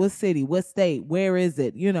 What city? What state? Where is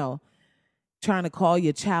it? Trying to call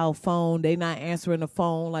your child phone. They not answering the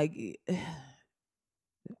phone. Like,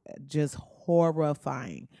 just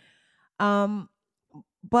horrifying. But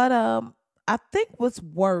I think what's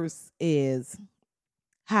worse is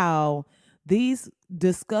how these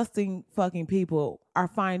disgusting fucking people are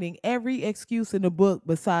finding every excuse in the book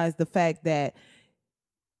besides the fact that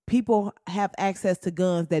people have access to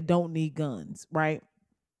guns that don't need guns, right?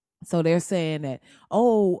 So they're saying that, they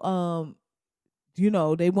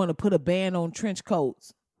want to put a ban on trench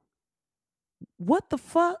coats. What the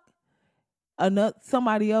fuck?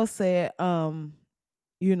 Somebody else said, they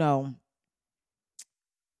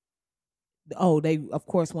of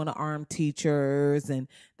course want to arm teachers, and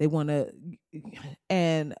they want to,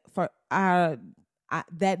 and for that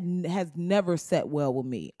has never set well with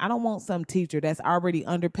me. I don't want some teacher that's already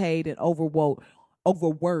underpaid and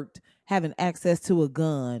overworked having access to a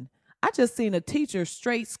gun. I just seen a teacher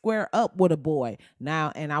straight square up with a boy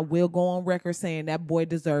now, and I will go on record saying that boy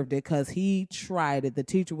deserved it because he tried it. The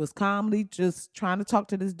teacher was calmly just trying to talk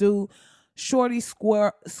to this dude. Shorty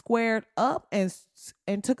squared up and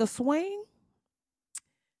took a swing.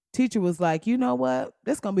 Teacher was like, you know what?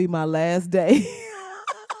 This gonna be my last day.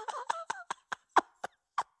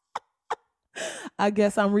 I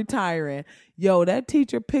guess I'm retiring. Yo, that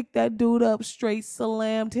teacher picked that dude up, straight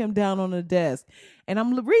slammed him down on the desk. And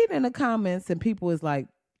I'm reading the comments, and people is like,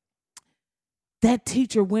 that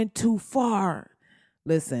teacher went too far.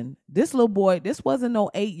 Listen, this little boy, this wasn't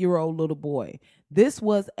no 8-year-old little boy. This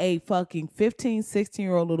was a fucking 15,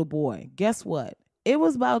 16-year-old little boy. Guess what? It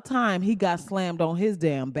was about time he got slammed on his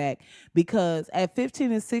damn back, because at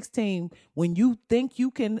 15 and 16, when you think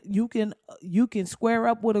you can square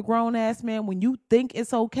up with a grown ass man, when you think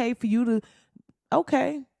it's okay for you to,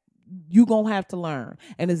 okay, you gonna have to learn.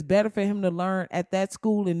 And it's better for him to learn at that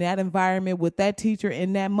school, in that environment, with that teacher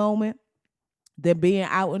in that moment, than being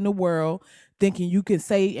out in the world thinking you can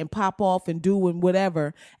say and pop off and do and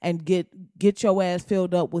whatever and get your ass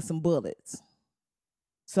filled up with some bullets.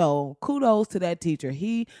 So kudos to that teacher.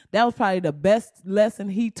 That was probably the best lesson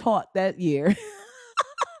he taught that year.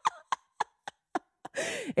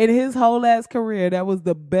 In his whole ass career, that was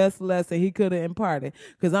the best lesson he could have imparted.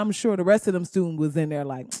 Because I'm sure the rest of them students was in there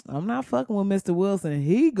like, I'm not fucking with Mr. Wilson.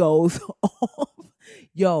 He goes off.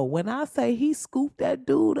 Yo, when I say he scooped that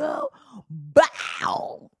dude up,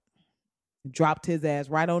 bow, dropped his ass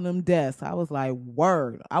right on them desks. I was like,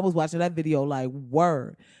 word. I was watching that video like,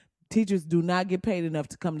 word. Teachers do not get paid enough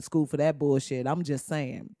to come to school for that bullshit. I'm just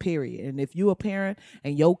saying, period. And if you a parent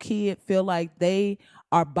and your kid feel like they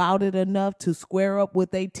are about it enough to square up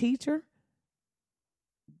with a teacher,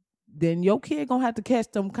 then your kid gonna have to catch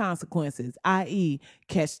them consequences, i.e.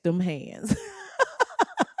 catch them hands.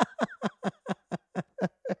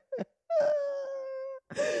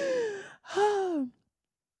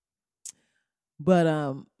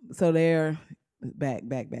 But so they're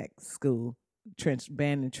back school,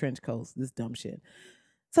 banning trench coats, this dumb shit.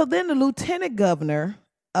 So then the lieutenant governor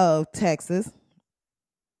of Texas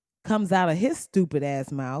comes out of his stupid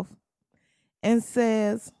ass mouth and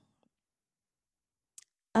says,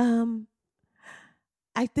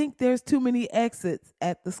 I think there's too many exits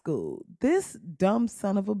at the school. This dumb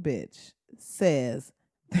son of a bitch says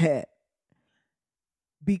that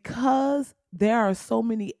because there are so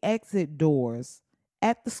many exit doors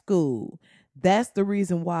at the school, that's the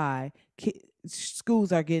reason why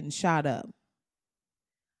schools are getting shot up.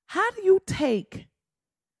 How do you take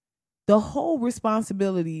the whole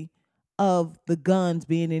responsibility of the guns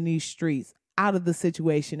being in these streets out of the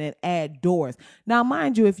situation and add doors? Now,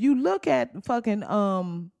 mind you, if you look at fucking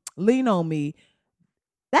Lean on Me,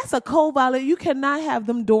 that's a code violation. You cannot have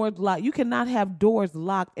them doors locked. You cannot have doors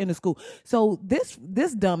locked in a school. So this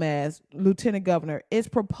dumbass lieutenant governor is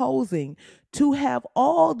proposing to have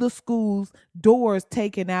all the schools' doors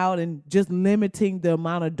taken out and just limiting the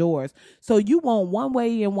amount of doors. So you want one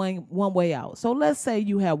way in, one way out. So let's say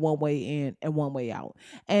you have one way in and one way out.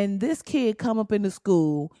 And this kid come up in the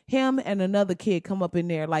school, him and another kid come up in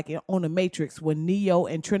there like on the Matrix when Neo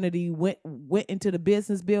and Trinity went into the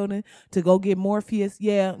business building to go get Morpheus.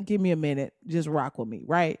 Yeah, give me a minute. Just rock with me,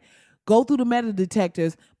 right? Go through the metal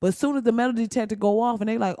detectors, but as soon as the metal detector go off and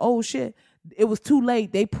they like, oh shit, it was too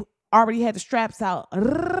late. They already had the straps out,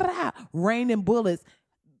 raining bullets.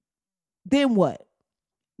 Then what?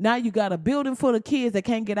 Now you got a building full of kids that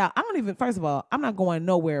can't get out. I don't even. First of all, I'm not going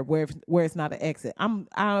nowhere where it's not an exit. I'm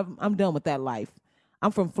done with that life.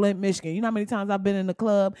 I'm from Flint, Michigan. You know how many times I've been in the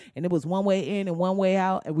club and it was one way in and one way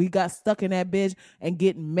out, and we got stuck in that bitch and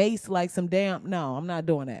getting maced like some damn. No, I'm not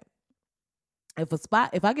doing that.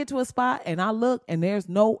 If I get to a spot and I look and there's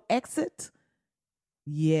no exit,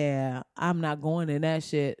 yeah, I'm not going in that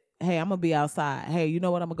shit. Hey, I'm gonna be outside. Hey, you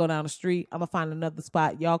know what? I'm gonna go down the street. I'm gonna find another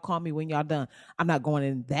spot. Y'all call me when y'all done. I'm not going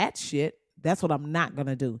in that shit. That's what I'm not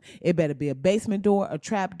gonna do. It better be a basement door, a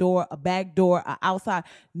trap door, a back door, a outside.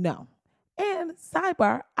 No. And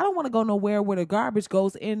sidebar, I don't want to go nowhere where the garbage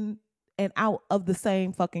goes in and out of the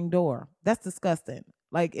same fucking door. That's disgusting.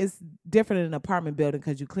 Like, it's different in an apartment building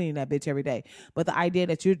because you clean that bitch every day. But the idea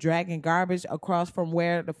that you're dragging garbage across from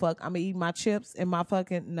where the fuck I'm eating my chips and my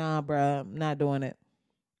fucking, nah, bruh, I'm not doing it.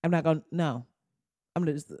 I'm not going to, no. I'm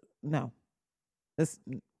just, no. It's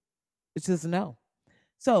just no.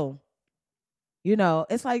 So, you know,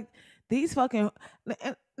 it's like these fucking,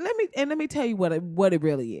 let me tell you what it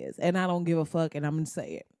really is. And I don't give a fuck, and I'm going to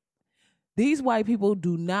say it. These white people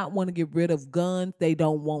do not want to get rid of guns. They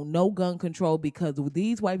don't want no gun control because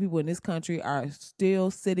these white people in this country are still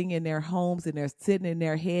sitting in their homes and they're sitting in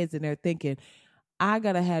their heads and they're thinking, I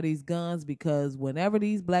got to have these guns because whenever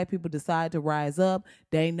these black people decide to rise up,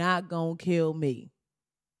 they not going to kill me.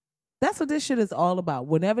 That's what this shit is all about.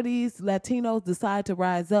 Whenever these Latinos decide to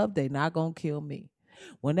rise up, they not going to kill me.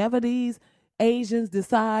 Whenever these Asians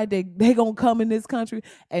decide they going to come in this country,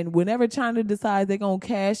 and whenever China decides they going to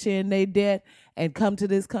cash in their debt and come to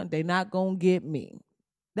this country, they not going to get me.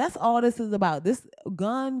 That's all this is about.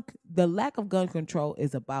 The lack of gun control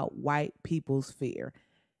is about white people's fear.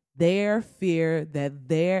 Their fear that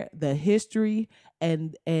the history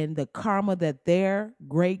and the karma that their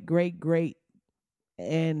great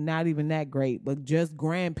and not even that great, but just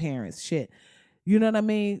grandparents, shit. You know what I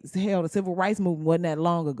mean? Hell, the civil rights movement wasn't that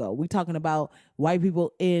long ago. We talking about white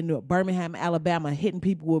people in Birmingham, Alabama, hitting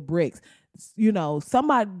people with bricks. You know,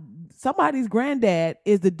 somebody's granddad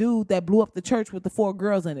is the dude that blew up the church with the 4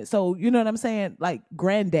 girls in it. So, you know what I'm saying? Like,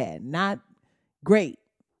 granddad, not great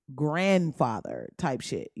grandfather type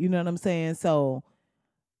shit. You know what I'm saying? So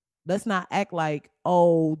let's not act like,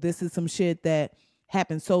 oh, this is some shit that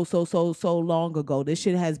happened so long ago. This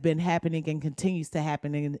shit has been happening and continues to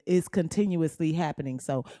happen and is continuously happening.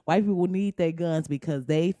 So white people need their guns because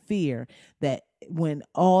they fear that when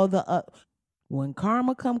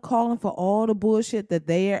karma come calling for all the bullshit that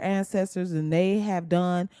their ancestors and they have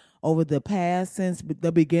done over the past since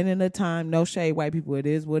the beginning of time, no shade, white people, it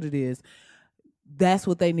is what it is. That's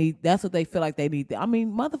what they need. That's what they feel like they need. I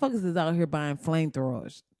mean, motherfuckers is out here buying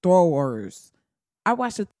flamethrowers. I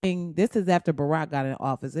watched a thing. This is after Barack got in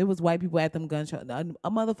office. It was white people at them gun shows.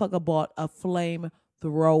 A motherfucker bought a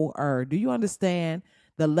flamethrower. Do you understand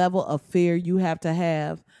the level of fear you have to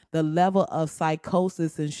have? The level of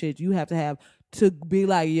psychosis and shit you have to be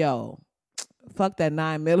like, yo, fuck that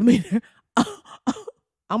 9mm.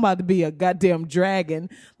 I'm about to be a goddamn dragon.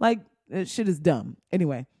 Like, shit is dumb.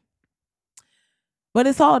 Anyway. But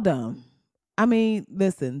it's all dumb. I mean,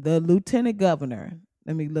 listen, the lieutenant governor,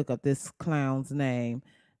 let me look up this clown's name.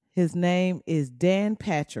 His name is Dan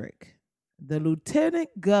Patrick. The lieutenant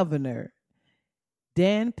governor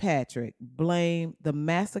Dan Patrick blamed the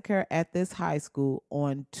massacre at this high school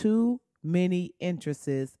on too many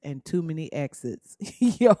entrances and too many exits.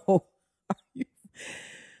 Yo,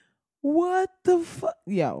 what the fuck?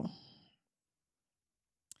 Yo.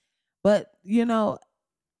 But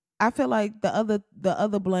I feel like the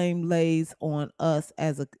other blame lays on us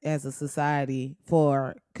as a society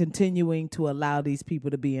for continuing to allow these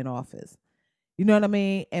people to be in office. You know what I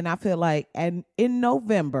mean? And I feel like and in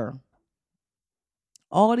November,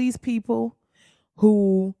 all these people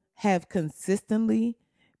who have consistently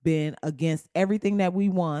been against everything that we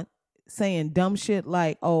want, saying dumb shit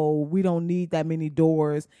like, oh, we don't need that many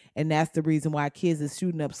doors, and that's the reason why kids are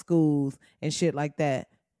shooting up schools and shit like that.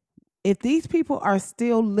 If these people are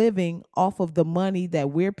still living off of the money that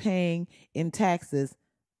we're paying in taxes,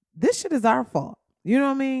 this shit is our fault. You know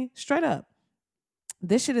what I mean? Straight up.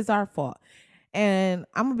 This shit is our fault. And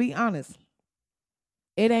I'm going to be honest.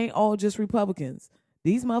 It ain't all just Republicans.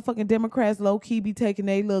 These motherfucking Democrats low key be taking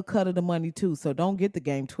a little cut of the money too. So don't get the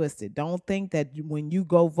game twisted. Don't think that when you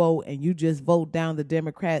go vote and you just vote down the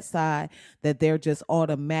Democrat side, that they're just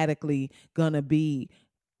automatically gonna be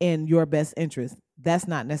in your best interest. That's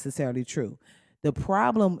not necessarily true. The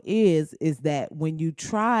problem is that when you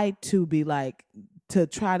try to be like to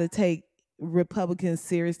try to take Republicans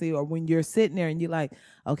seriously, or when you're sitting there and you're like,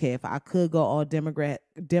 okay, if I could go all Democrat,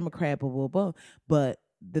 blah, blah, blah. But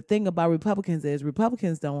the thing about Republicans is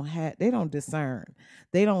Republicans they don't discern.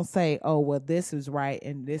 They don't say, oh, well, this is right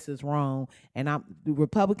and this is wrong. And the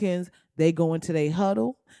Republicans, they go into their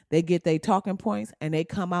huddle, they get their talking points, and they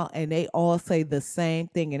come out and they all say the same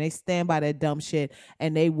thing, and they stand by that dumb shit,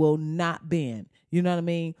 and they will not bend. You know what I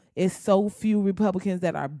mean? It's so few Republicans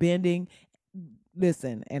that are bending.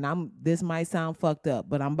 Listen, and this might sound fucked up,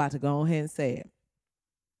 but I'm about to go ahead and say it.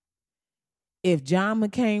 If John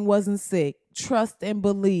McCain wasn't sick, trust and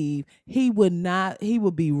believe he would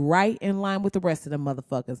be right in line with the rest of the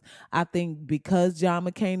motherfuckers. I think because John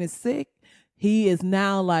McCain is sick, he is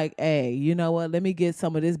now like, hey, you know what? Let me get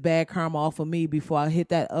some of this bad karma off of me before I hit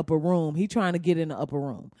that upper room. He trying to get in the upper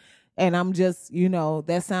room. And I'm just,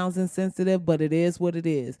 that sounds insensitive, but it is what it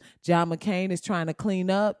is. John McCain is trying to clean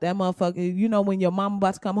up. That motherfucker, when your mama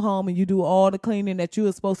about to come home and you do all the cleaning that you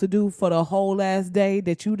were supposed to do for the whole last day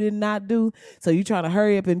that you did not do. So you trying to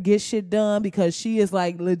hurry up and get shit done because she is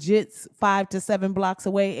like legit 5 to 7 blocks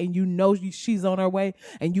away, and she's on her way,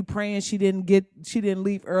 and you praying she didn't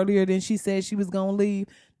leave earlier than she said she was going to leave.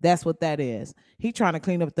 That's what that is. He trying to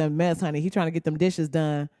clean up the mess, honey. He trying to get them dishes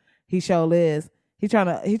done. He sure is. He trying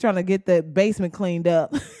to get the basement cleaned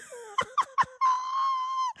up.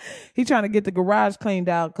 He trying to get the garage cleaned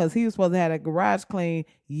out because he was supposed to have a garage clean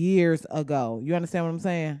years ago. You understand what I'm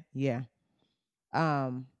saying? Yeah.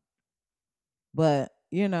 But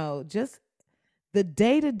just the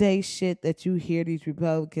day-to-day shit that you hear these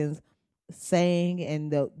Republicans saying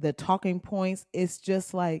and the talking points, it's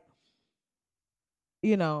just like,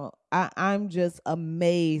 I'm just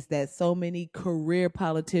amazed that so many career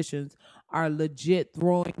politicians are legit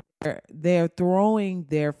throwing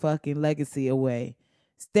their fucking legacy away,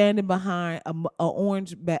 standing behind a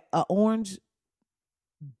orange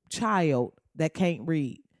child that can't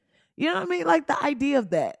read. You know what I mean? Like the idea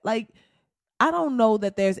of that. Like, I don't know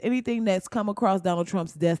that there's anything that's come across Donald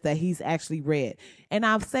Trump's desk that he's actually read. And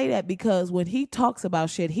I say that because when he talks about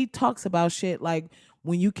shit like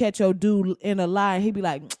when you catch your dude in a lie, he be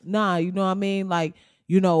like, nah, you know what I mean? Like,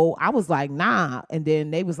 I was like, nah. And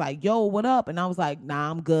then they was like, yo, what up? And I was like,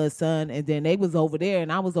 nah, I'm good, son. And then they was over there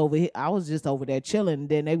and I was over here. I was just over there chilling. And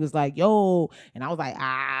then they was like, yo. And I was like,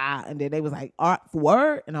 ah. And then they was like,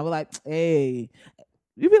 word? And I was like, hey.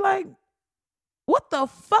 You be like, what the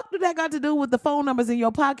fuck do that got to do with the phone numbers in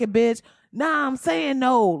your pocket, bitch? Nah, I'm saying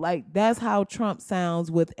no. Like, that's how Trump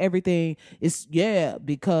sounds with everything. It's, yeah,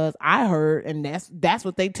 because I heard, and that's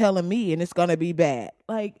what they telling me, and it's gonna be bad.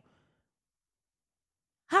 Like,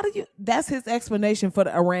 that's his explanation for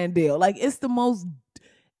the Iran deal. Like, it's the most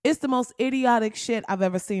idiotic shit I've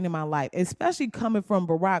ever seen in my life, especially coming from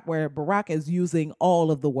Barack, where Barack is using all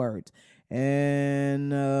of the words.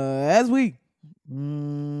 And as we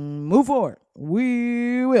move forward,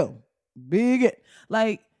 we will begin.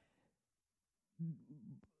 Like,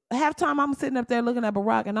 halftime, I'm sitting up there looking at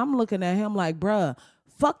Barack, and I'm looking at him like, bruh,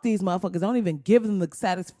 fuck these motherfuckers. Don't even give them the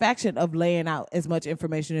satisfaction of laying out as much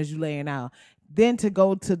information as you laying out. Then to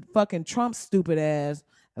go to fucking Trump's stupid ass,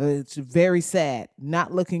 it's very sad.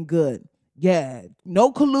 Not looking good. Yeah,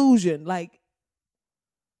 no collusion. Like,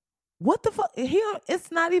 what the fuck? It's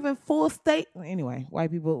not even full state. Anyway,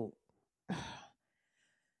 white people,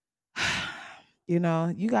 you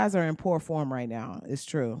guys are in poor form right now. It's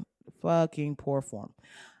true. Fucking poor form.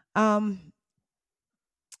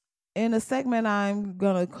 in a segment I'm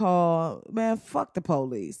gonna call "Man, fuck the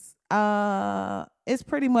police." It's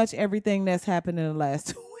pretty much everything that's happened in the last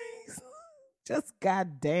 2 weeks. Just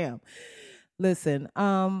goddamn. Listen,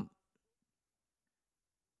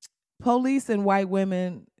 police and white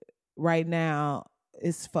women right now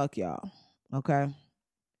is fuck y'all. Okay.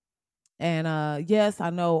 And yes,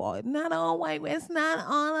 I know not all white, it's not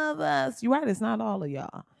all of us. You're right, it's not all of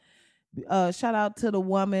y'all. Shout out to the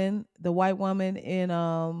woman, the white woman in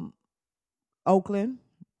Oakland.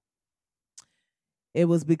 It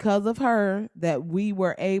was because of her that we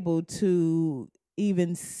were able to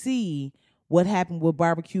even see what happened with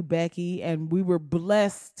Barbecue Becky, and we were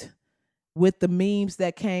blessed with the memes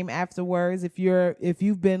that came afterwards. If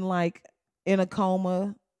you've been like in a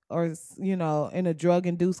coma or in a drug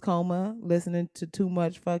induced coma, listening to too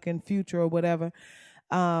much fucking Future or whatever,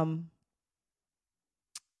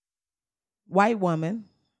 white woman,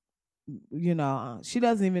 she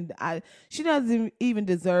doesn't even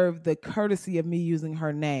deserve the courtesy of me using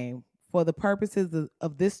her name. For the purposes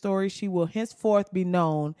of this story, she will henceforth be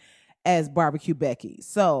known as Barbecue Becky.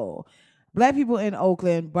 So black people in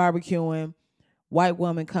Oakland barbecuing, white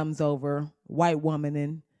woman comes over, white woman,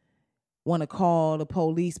 and want to call the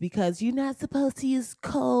police because you're not supposed to use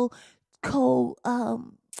coal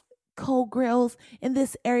coal grills in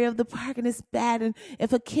this area of the park, and it's bad, and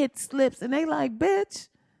if a kid slips, and they like, bitch,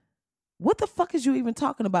 what the fuck is you even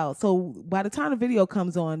talking about? So by the time the video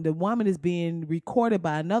comes on, the woman is being recorded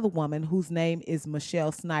by another woman whose name is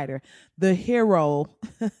Michelle Snyder. The hero,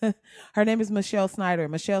 her name is Michelle Snyder.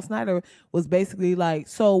 Michelle Snyder was basically like,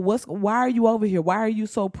 so why are you over here? Why are you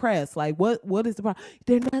so pressed? Like, what is the problem?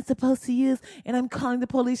 They're not supposed to use, and I'm calling the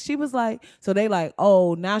police. She was like, so they like,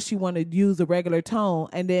 oh, now she wanted to use a regular tone.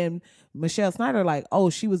 And then Michelle Snyder like,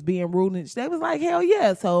 oh, she was being rude. And they was like, hell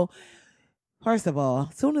yeah. So first of all,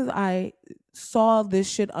 as soon as I saw this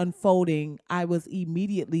shit unfolding, I was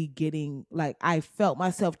immediately getting, like, I felt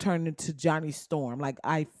myself turn into Johnny Storm. Like,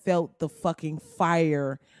 I felt the fucking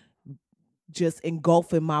fire just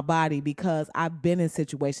engulfing my body, because I've been in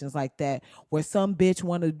situations like that where some bitch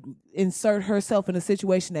want to insert herself in a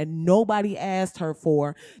situation that nobody asked her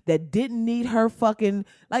for, that didn't need her fucking,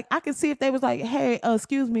 like, I can see if they was like, hey,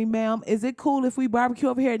 excuse me, ma'am, is it cool if we barbecue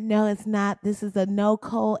over here? No, it's not. This is a no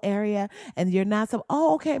coal area and you're not so,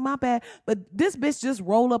 oh, okay, my bad. But this bitch just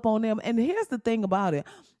roll up on them. And here's the thing about it.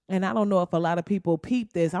 And I don't know if a lot of people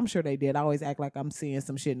peep this. I'm sure they did. I always act like I'm seeing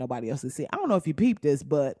some shit nobody else is seeing. I don't know if you peep this,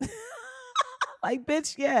 but like,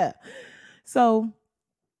 bitch, yeah. So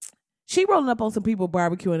she rolling up on some people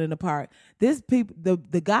barbecuing in the park.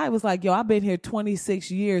 The guy was like, yo, I've been here 26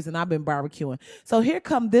 years and I've been barbecuing. So here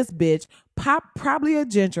come this bitch, probably a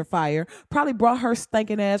gentrifier, probably brought her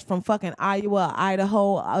stinking ass from fucking Iowa,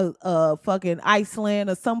 Idaho, fucking Iceland,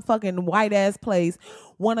 or some fucking white ass place,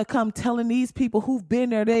 want to come telling these people who've been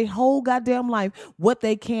there their whole goddamn life what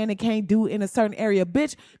they can and can't do in a certain area.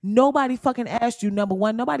 Bitch, nobody fucking asked you, number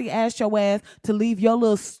one. Nobody asked your ass to leave your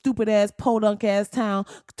little stupid ass podunk ass town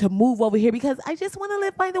to move over here because I just want to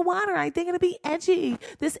live by the water. I think it'll be edgy.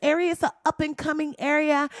 This area is an up and coming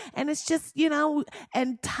area, and it's just,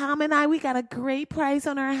 and Tom and I, we got a great price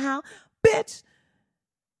on our house. Bitch.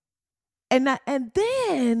 And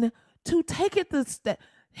then to take it the step.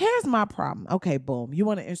 Here's my problem. Okay, boom. You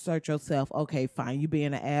want to insert yourself. Okay, fine. You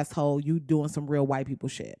being an asshole. You doing some real white people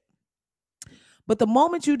shit. But the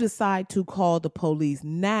moment you decide to call the police,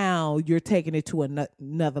 now you're taking it to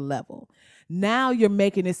another level. Now you're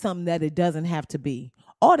making it something that it doesn't have to be.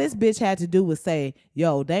 All this bitch had to do was say,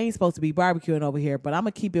 yo, they ain't supposed to be barbecuing over here, but I'm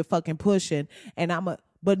going to keep it fucking pushing. And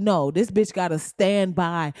but no, this bitch got to stand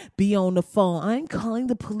by, be on the phone. I'm calling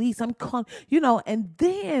the police. I'm calling, and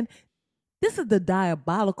then this is the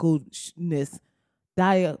diabolicalness.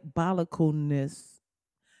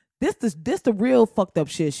 This the real fucked up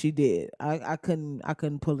shit she did. I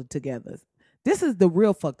couldn't pull it together. This is the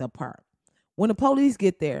real fucked up part. When the police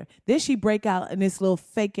get there, then she break out in this little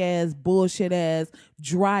fake ass, bullshit ass,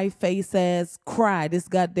 dry face ass cry.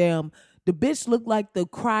 The bitch looked like the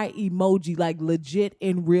cry emoji, like legit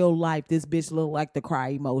in real life. This bitch looked like the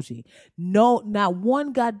cry emoji. No, not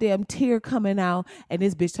one goddamn tear coming out. And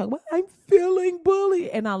this bitch talking about, I'm feeling bullied.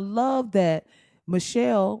 And I love that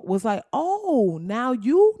Michelle was like, oh, now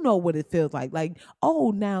you know what it feels like. Like,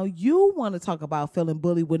 oh, now you want to talk about feeling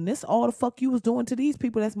bullied when this all the fuck you was doing to these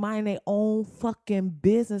people that's minding their own fucking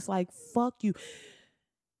business. Like, fuck you.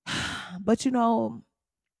 But,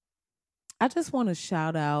 I just want to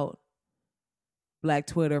shout out Black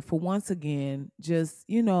Twitter for once again, just,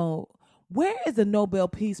 where is the Nobel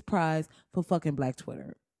Peace Prize for fucking Black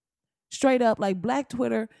Twitter? Straight up, like, Black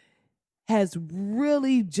Twitter has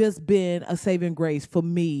really just been a saving grace for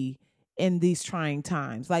me in these trying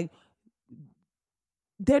times. Like,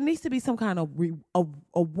 there needs to be some kind of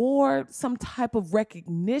award, some type of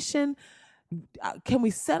recognition. Can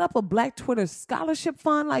we set up a Black Twitter scholarship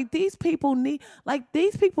fund? Like, these people need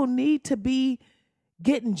to be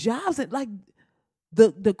getting jobs. And like,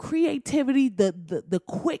 the creativity, the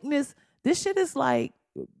quickness. This shit is like,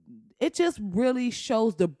 it just really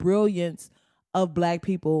shows the brilliance of Black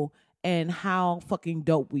people and how fucking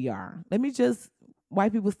dope we are.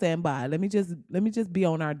 White people stand by. Let me just be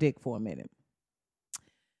on our dick for a minute.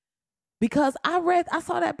 Because I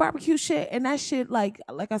saw that barbecue shit, and that shit, like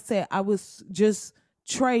I said, I was just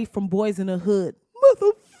Trey from Boys in the Hood.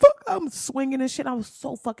 Motherfucker, I'm swinging and shit. I was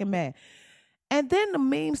so fucking mad. And then the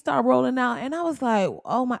memes started rolling out, and I was like,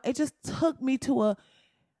 oh my, it just took me to a,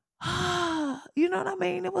 you know what I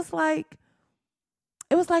mean? It was like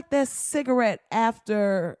that cigarette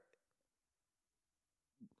after,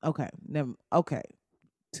 in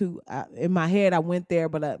my head I went there,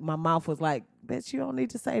 but my mouth was like, bitch, you don't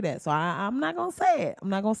need to say that. So I'm not going to say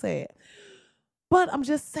it. But I'm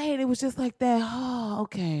just saying, it was just like that. Oh,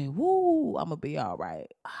 okay. Woo, I'm going to be all right.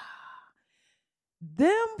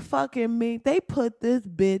 Them fucking they put this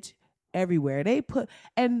bitch everywhere.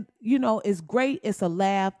 And it's great. It's a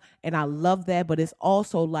laugh, and I love that. But it's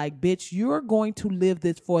also like, bitch, you're going to live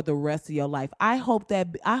this for the rest of your life. I hope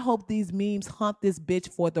these memes haunt this bitch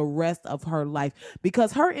for the rest of her life,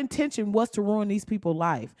 because her intention was to ruin these people's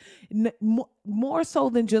life. More so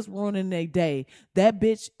than just ruining their day. That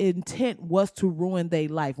bitch intent was to ruin their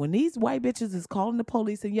life. When these white bitches is calling the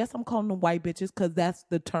police, and yes, I'm calling them white bitches because that's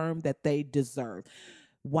the term that they deserve.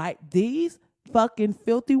 These fucking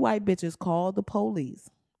filthy white bitches call the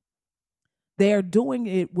police. They're doing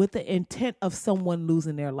it with the intent of someone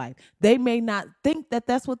losing their life. They may not think that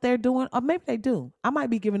that's what they're doing, or maybe they do. I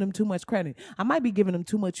might be giving them too much credit. I might be giving them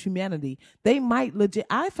too much humanity. They might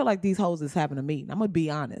I feel like these hoes is having a meeting. I'm going to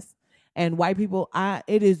be honest. And white people,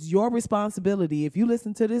 it is your responsibility. If you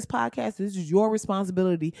listen to this podcast, this is your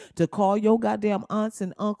responsibility to call your goddamn aunts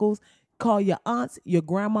and uncles. Call your aunts, your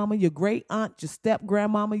grandmama, your great aunt, your step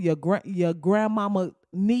grandmama, your grandmama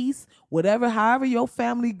niece, however your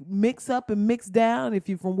family mix up and mix down. If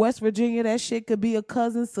you're from West Virginia, that shit could be a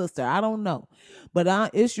cousin, sister. I don't know.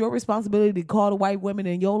 But it's your responsibility to call the white women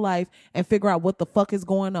in your life and figure out what the fuck is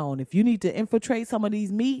going on. If you need to infiltrate some of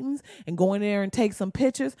these meetings and go in there and take some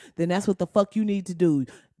pictures, then that's what the fuck you need to do.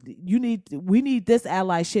 We need this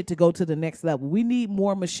ally shit to go to the next level. We need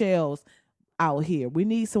more Michelles out here. We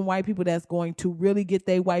need some white people that's going to really get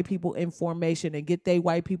their white people in formation and get their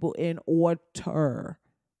white people in order.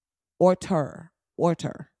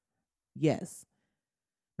 Yes.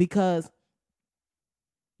 Because,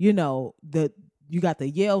 you got the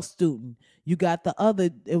Yale student. You got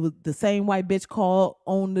it was the same white bitch called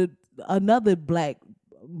on another Black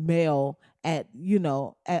male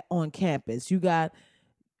on campus. It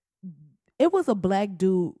was a Black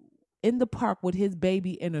dude in the park with his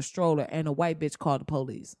baby in a stroller, and a white bitch called the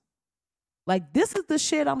police. Like, this is the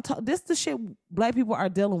shit this the shit Black people are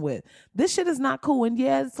dealing with. This shit is not cool. And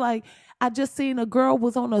yeah, it's like, I just seen a girl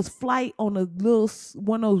was on a flight on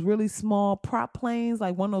one of those really small prop planes,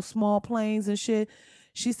 like one of those small planes and shit.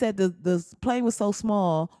 She said the plane was so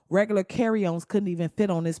small, regular carry-ons couldn't even fit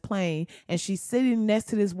on this plane. And she's sitting next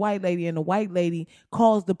to this white lady, and the white lady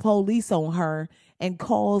calls the police on her and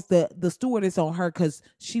calls the stewardess on her because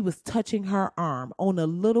she was touching her arm on a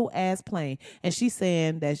little ass plane. And she's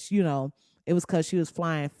saying that, it was because she was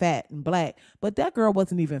flying fat and Black. But that girl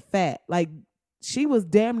wasn't even fat. Like, she was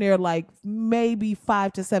damn near like maybe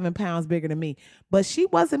 5 to 7 pounds bigger than me. But she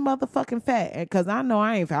wasn't motherfucking fat. Because I know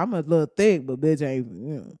I ain't fat. I'm a little thick, but bitch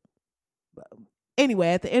ain't. Anyway,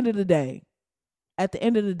 at the end of the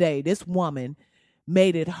day, this woman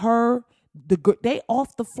made it they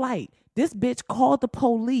off the flight. This bitch called the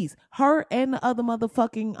police. Her and the other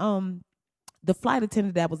motherfucking the flight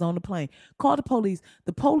attendant that was on the plane called the police.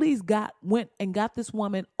 The police went and got this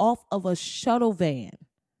woman off of a shuttle van.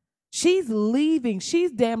 She's leaving.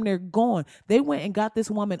 She's damn near gone. They went and got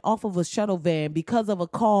this woman off of a shuttle van because of a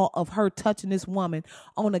call of her touching this woman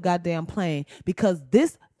on a goddamn plane, because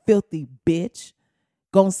this filthy bitch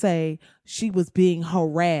gonna say she was being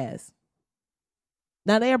harassed.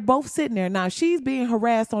 Now, they're both sitting there. Now, if she's being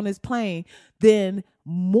harassed on this plane, then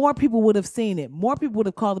more people would have seen it. More people would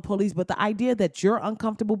have called the police. But the idea that you're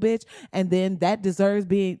uncomfortable, bitch, and then that deserves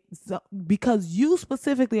being, because you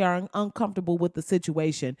specifically are uncomfortable with the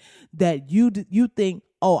situation, that you think,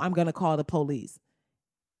 oh, I'm going to call the police.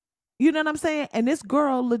 You know what I'm saying? And this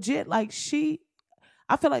girl legit, like,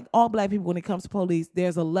 I feel like all Black people, when it comes to police,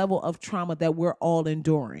 there's a level of trauma that we're all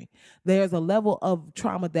enduring. There's a level of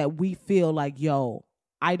trauma that we feel like, yo,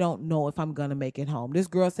 I don't know if I'm going to make it home. This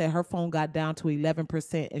girl said her phone got down to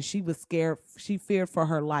 11% and she was scared. She feared for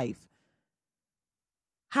her life.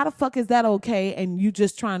 How the fuck is that okay? And you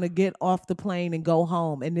just trying to get off the plane and go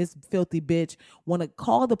home, and this filthy bitch want to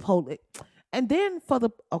call the police. And then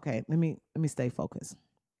okay, let me stay focused.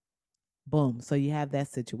 Boom. So you have that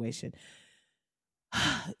situation.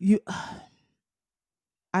 I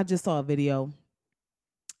just saw a video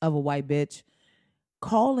of a white bitch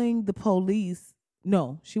calling the police.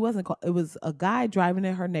 No, she wasn't. It was a guy driving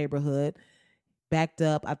in her neighborhood, backed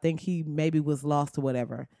up. I think he maybe was lost or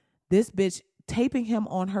whatever. This bitch taping him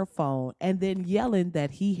on her phone and then yelling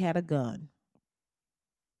that he had a gun.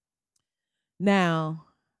 Now,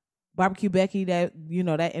 Barbecue Becky, that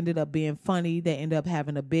ended up being funny. They ended up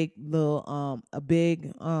having a big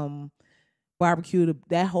barbecue.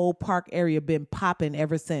 That whole park area been popping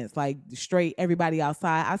ever since. Like straight everybody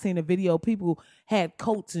outside. I seen a video, people had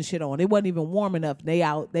coats and shit on. It wasn't even warm enough.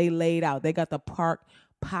 They laid out. They got the park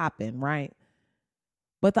popping, right?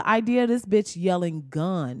 But the idea of this bitch yelling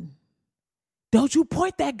gun, don't you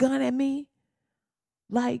point that gun at me?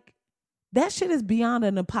 Like, that shit is beyond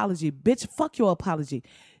an apology. Bitch, fuck your apology.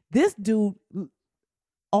 This dude,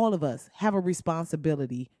 all of us have a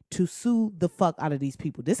responsibility to sue the fuck out of these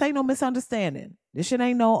people. This ain't no misunderstanding. This shit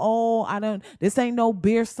ain't no, this ain't no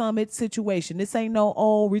beer summit situation. This ain't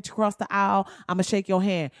no, reach across the aisle, I'ma shake your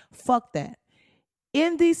hand. Fuck that.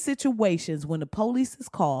 In these situations, when the police is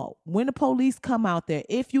called, when the police come out there,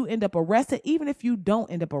 if you end up arrested, even if you don't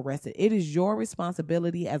end up arrested, it is your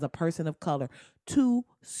responsibility as a person of color to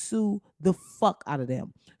sue the fuck out of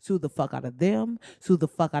them. Sue the fuck out of them. Sue the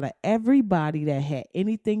fuck out of everybody that had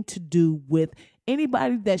anything to do with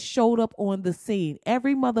anybody that showed up on the scene.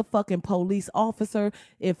 Every motherfucking police officer,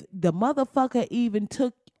 if the motherfucker even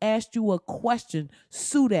asked you a question,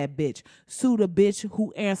 sue that bitch. Sue the bitch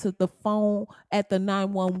who answered the phone at the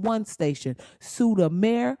 911 station. Sue the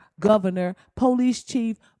mayor, governor, police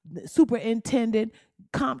chief, superintendent,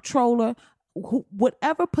 comptroller,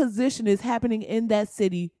 whatever position is happening in that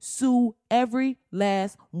city, sue every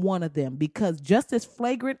last one of them. Because just as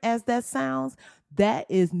flagrant as that sounds, that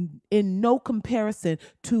is in no comparison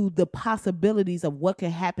to the possibilities of what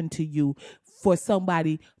can happen to you for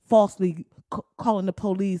somebody falsely calling the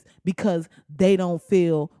police because they don't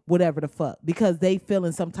feel whatever the fuck, because they feel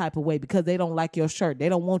in some type of way, because they don't like your shirt, they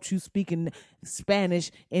don't want you speaking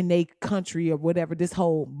Spanish in their country or whatever. This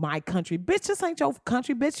whole my country, bitch, this ain't your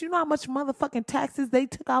country, bitch. You know how much motherfucking taxes they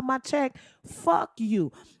took out my check? Fuck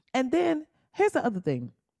you. And then here's the other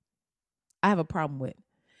thing I have a problem with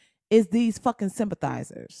is these fucking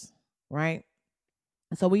sympathizers, right?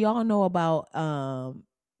 So we all know about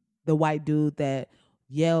the white dude that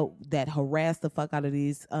harassed the fuck out of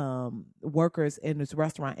these workers in this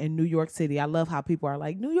restaurant in New York City. I love how people are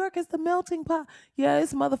like, New York is the melting pot. Yeah,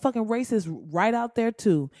 it's motherfucking racist right out there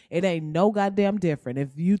too. It ain't no goddamn different. If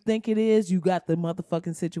you think it is, you got the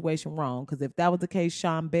motherfucking situation wrong. Because if that was the case,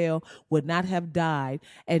 Sean Bell would not have died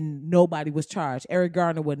and nobody was charged. Eric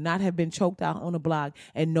Garner would not have been choked out on a block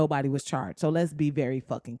and nobody was charged. So let's be very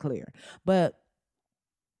fucking clear. But,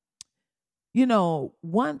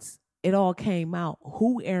 once it all came out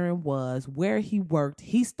who Aaron was, where he worked,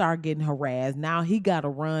 he started getting harassed. Now he got to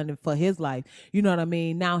run for his life. You know what I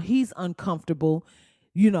mean? Now he's uncomfortable.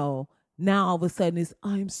 Now all of a sudden it's,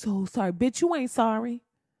 I'm so sorry. Bitch, you ain't sorry.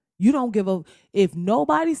 You don't give a, if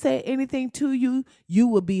nobody said anything to you, you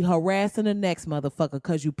would be harassing the next motherfucker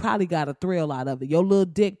because you probably got a thrill out of it. Your little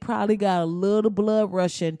dick probably got a little blood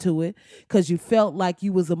rush into it because you felt like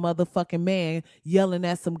you was a motherfucking man yelling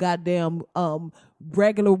at some goddamn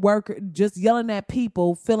regular worker, just yelling at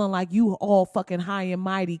people, feeling like you all fucking high and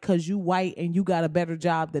mighty because you white and you got a better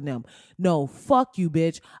job than them. No, fuck you,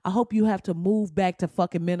 bitch. I hope you have to move back to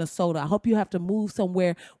fucking Minnesota. I hope you have to move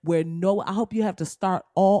somewhere where I hope you have to start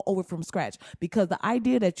all over from scratch, because the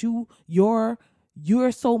idea that you're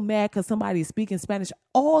so mad because somebody is speaking Spanish,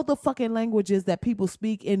 all the fucking languages that people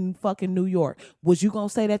speak in fucking New York, was you gonna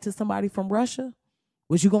say that to somebody from Russia?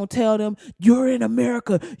 Was you going to tell them, you're in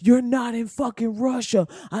America, you're not in fucking Russia,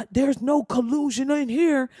 there's no collusion in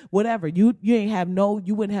here, whatever. You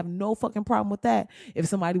wouldn't have no fucking problem with that. If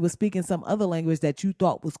somebody was speaking some other language that you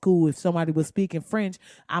thought was cool, if somebody was speaking French,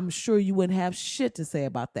 I'm sure you wouldn't have shit to say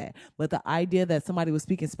about that. But the idea that somebody was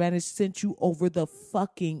speaking Spanish sent you over the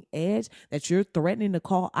fucking edge, that you're threatening to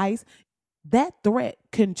call ICE, that threat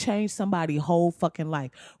can change somebody's whole fucking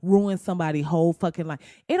life, ruin somebody's whole fucking life.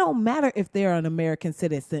 It don't matter if they're an American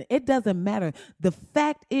citizen. It doesn't matter. The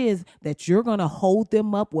fact is that you're going to hold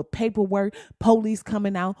them up with paperwork, police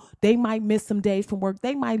coming out. They might miss some days from work.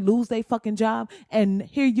 They might lose their fucking job. And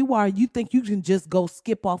here you are. You think you can just go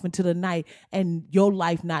skip off into the night and your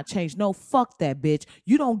life not change. No, fuck that, bitch.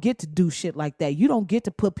 You don't get to do shit like that. You don't get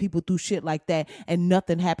to put people through shit like that and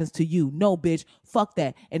nothing happens to you. No, bitch. Fuck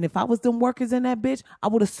that. And if I was them workers in that bitch, I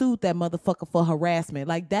would have sued that motherfucker for harassment.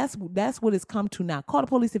 Like that's what it's come to now. Call the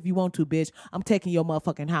police if you want to, bitch. I'm taking your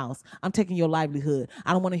motherfucking house. I'm taking your livelihood.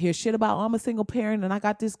 I don't want to hear shit about, oh, I'm a single parent and I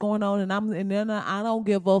got this going on and then I don't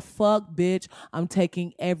give a fuck, bitch. I'm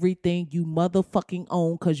taking everything you motherfucking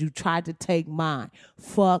own because you tried to take mine.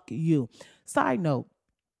 Fuck you. Side note.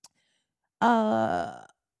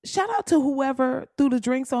 Shout out to whoever threw the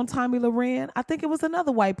drinks on Tommy Loren. I think it was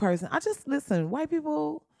another white person. I just listen, white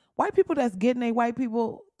people that's getting a white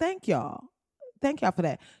people, thank y'all. Thank y'all for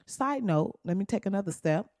that. Side note, let me take another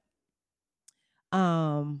step.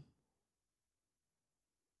 The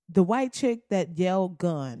white chick that yelled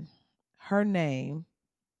gun, her name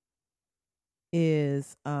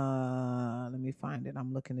is let me find it.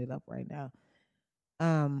 I'm looking it up right now.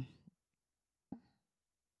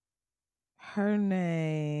 Her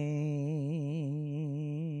name,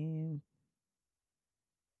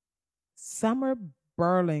 Summer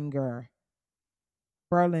Berlinger.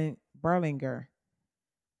 Berlinger.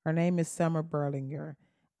 Her name is Summer Berlinger.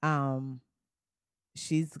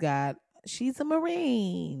 She's a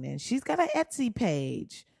Marine and she's got an Etsy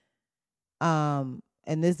page. And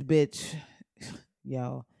this bitch,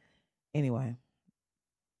 yo, anyway.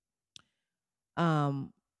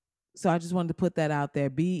 So I just wanted to put that out there.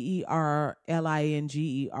 Berlinger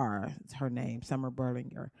is her name, Summer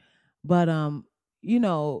Berlinger. But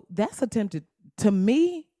that's attempted, to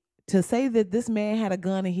me, to say that this man had a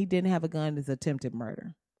gun and he didn't have a gun is attempted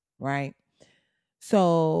murder, right?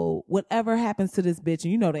 So whatever happens to this bitch,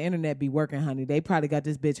 and the internet be working, honey. They probably got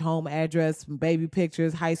this bitch home address, baby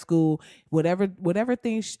pictures, high school, whatever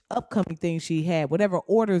things, upcoming things she had, whatever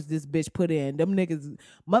orders this bitch put in. Them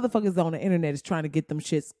motherfuckers on the internet is trying to get them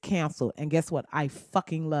shits canceled. And guess what? I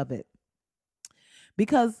fucking love it.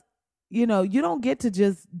 Because, you don't get to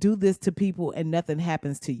just do this to people and nothing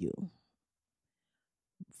happens to you.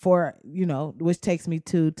 Which takes me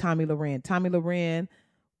to Tommy Loren. Tommy Loren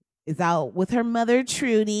is out with her mother,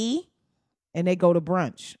 Trudy, and they go to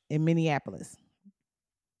brunch in Minneapolis.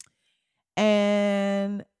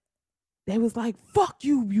 And they was like, fuck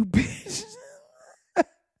you, you bitch.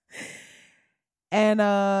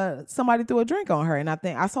 And somebody threw a drink on her. And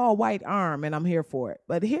I saw a white arm and I'm here for it.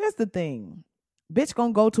 But here's the thing. Bitch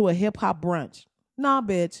gonna go to a hip hop brunch. Nah,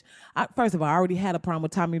 bitch. First of all, I already had a problem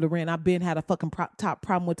with Tommy Loren. I've been had a fucking top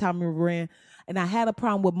problem with Tommy Loren. And I had a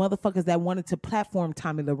problem with motherfuckers that wanted to platform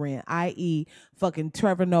Tommy Loren, i.e. fucking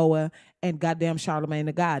Trevor Noah and goddamn Charlamagne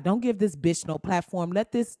the God. Don't give this bitch no platform.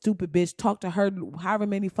 Let this stupid bitch talk to her however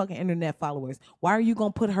many fucking internet followers. Why are you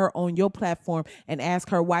going to put her on your platform and ask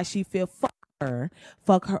her why she feel fuck her,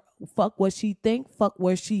 fuck what she think, fuck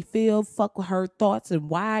where she feel, fuck her thoughts and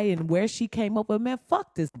why and where she came up with? Man,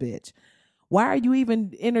 fuck this bitch. Why are you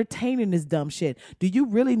even entertaining this dumb shit? Do you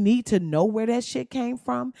really need to know where that shit came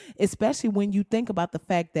from? Especially when you think about the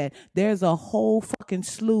fact that there's a whole fucking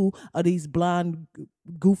slew of these blonde,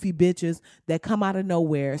 goofy bitches that come out of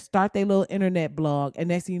nowhere, start their little internet blog, and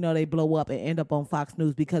next thing you know, they blow up and end up on Fox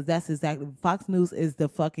News, because that's exactly, Fox News is the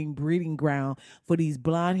fucking breeding ground for these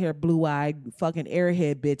blonde hair, blue-eyed fucking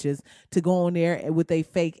airhead bitches to go on there with a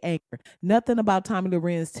fake anchor. Nothing about Tommy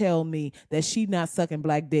Lorenz tell me that she not sucking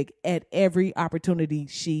black dick at every opportunity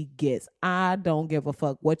she gets. I don't give a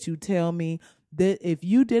fuck what you tell me. That if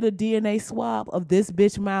you did a DNA swab of this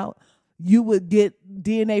bitch mouth, you would get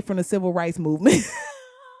DNA from the civil rights movement.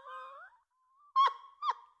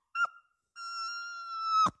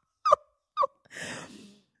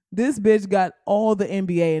 This bitch got all the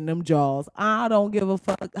NBA in them jaws. I don't give a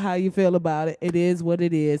fuck how you feel about it. It is what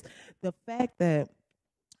it is. The fact that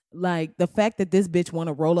this bitch want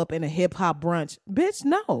to roll up in a hip hop brunch, bitch,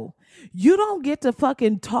 no. You don't get to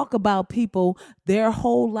fucking talk about people, their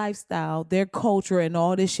whole lifestyle, their culture and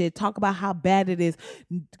all this shit. Talk about how bad it is.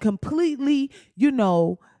 Completely,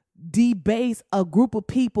 debase a group of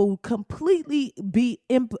people, completely be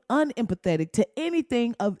unempathetic to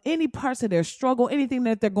anything of any parts of their struggle, anything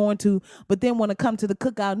that they're going to, but then want to come to the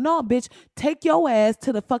cookout. No, bitch, take your ass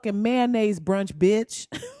to the fucking mayonnaise brunch, bitch.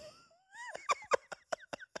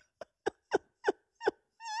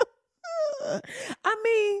 I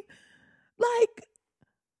mean, like,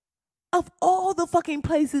 of all the motherfucking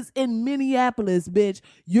places in Minneapolis, bitch.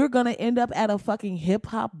 You're gonna end up at a fucking hip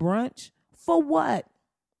hop brunch for what?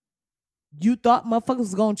 You thought motherfuckers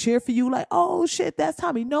was gonna cheer for you like, oh shit, that's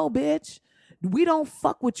Tommy. No, bitch. We don't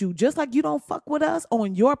fuck with you. Just like you don't fuck with us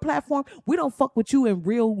on your platform, we don't fuck with you in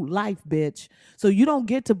real life, bitch. So you don't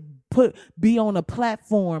get to be on a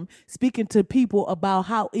platform speaking to people about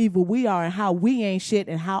how evil we are and how we ain't shit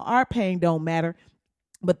and how our pain don't matter,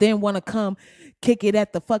 but then want to come kick it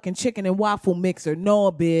at the fucking chicken and waffle mixer.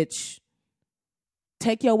 No, bitch.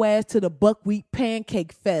 Take your ass to the buckwheat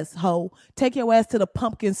pancake fest, ho. Take your ass to the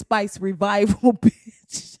pumpkin spice revival,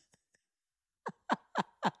 bitch.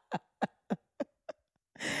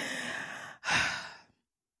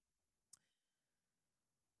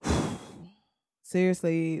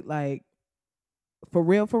 Seriously, like, for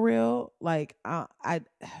real, like, I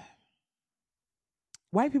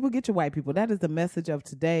white people, get your white people. That is the message of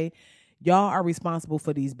today. Y'all are responsible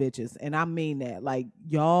for these bitches, and I mean that. Like,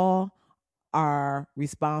 y'all are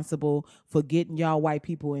responsible for getting y'all white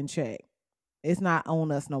people in check. It's not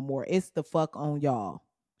on us no more. It's the fuck on y'all.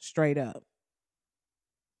 Straight up.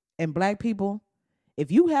 And black people,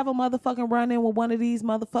 if you have a motherfucking run in with one of these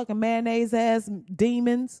motherfucking mayonnaise ass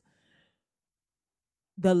demons,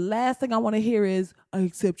 the last thing I want to hear is, I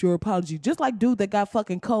accept your apology. Just like dude that got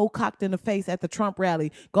fucking cold cocked in the face at the Trump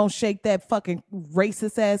rally, gonna shake that fucking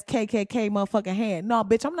racist ass KKK motherfucking hand. No,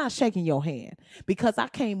 bitch, I'm not shaking your hand because I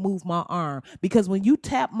can't move my arm. Because when you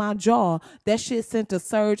tap my jaw, that shit sent a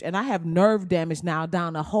surge, and I have nerve damage now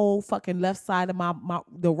down the whole fucking left side of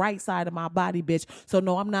the right side of my body, bitch. So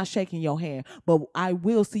no, I'm not shaking your hand, but I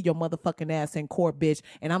will see your motherfucking ass in court, bitch.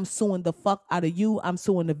 And I'm suing the fuck out of you. I'm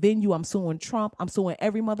suing the venue. I'm suing Trump. I'm suing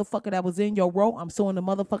every motherfucker that was in your row. I'm suing the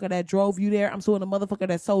motherfucker that drove you there. I'm suing the motherfucker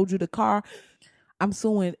that sold you the car. I'm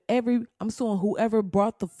suing whoever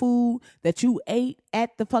brought the food that you ate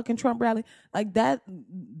at the fucking Trump rally. Like that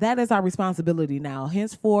is our responsibility now.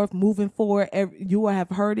 Henceforth, moving forward, you have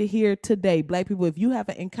heard it here today. Black people, if you have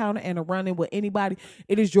an encounter and a run-in with anybody,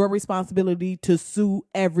 it is your responsibility to sue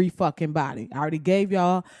every fucking body. I already gave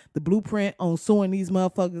y'all the blueprint on suing these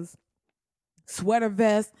motherfuckers. Sweater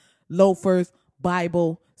vest, loafers,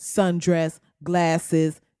 Bible, sundress,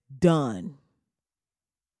 glasses, done.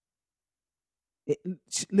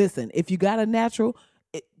 Listen, if you got a natural,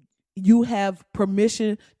 you have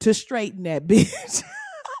permission to straighten that bitch.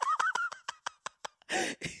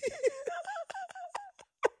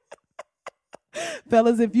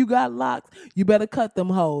 Fellas, if you got locks, you better cut them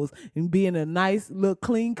hoes and be in a nice little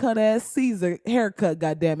clean cut ass Caesar haircut,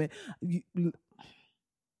 goddammit.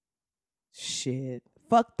 Shit.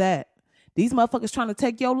 Fuck that. These motherfuckers trying to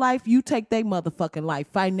take your life, you take their motherfucking life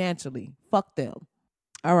financially. Fuck them.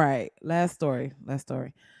 All right, last story. So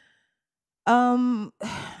the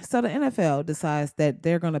NFL decides that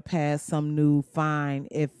they're gonna pass some new fine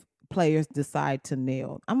if players decide to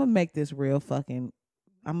kneel. I'm gonna make this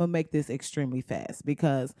extremely fast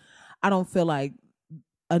because I don't feel like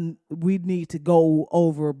we need to go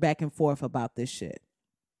over back and forth about this shit.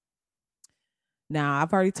 Now,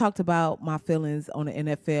 I've already talked about my feelings on the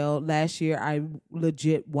NFL. Last year, I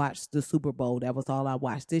legit watched the Super Bowl. That was all I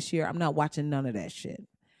watched. This year, I'm not watching none of that shit.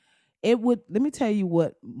 Let me tell you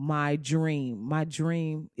what my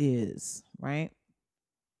dream is, right?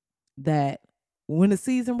 That when the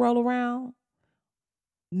season roll around,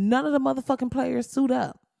 none of the motherfucking players suit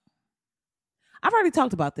up. I've already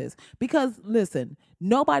talked about this because, listen,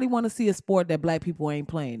 nobody want to see a sport that black people ain't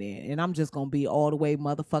playing in. And I'm just going to be all the way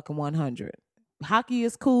motherfucking 100. Hockey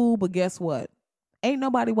is cool, but guess what? Ain't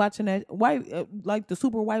nobody watching that. Like the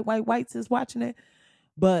super whites is watching it.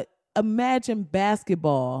 But imagine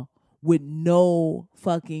basketball with no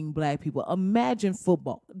fucking black people. Imagine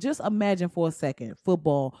football. Just imagine for a second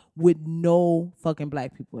football with no fucking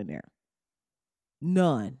black people in there.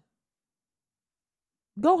 None.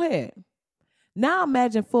 Go ahead. Now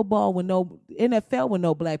imagine football with no NFL with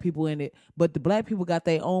no black people in it, but the black people got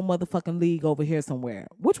their own motherfucking league over here somewhere.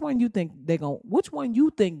 Which one you think which one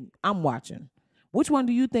you think I'm watching? Which one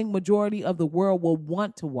do you think majority of the world will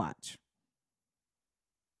want to watch?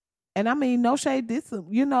 And I mean, no shade,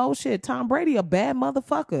 shit, Tom Brady a bad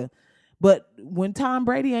motherfucker. But when Tom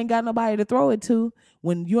Brady ain't got nobody to throw it to,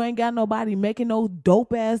 when you ain't got nobody making those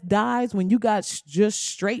dope ass dives, when you got just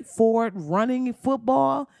straightforward running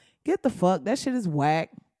football, get the fuck. That shit is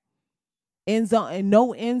whack. End zone and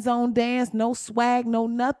no end zone dance, no swag, no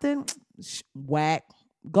nothing. Whack.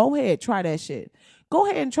 Go ahead, try that shit. Go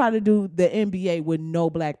ahead and try to do the NBA with no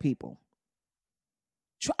black people.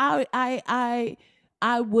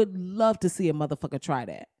 I would love to see a motherfucker try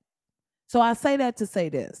that. So I say that to say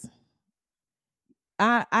this.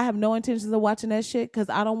 I have no intentions of watching that shit because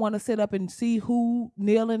I don't want to sit up and see who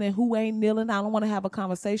kneeling and who ain't kneeling. I don't want to have a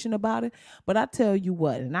conversation about it. But I tell you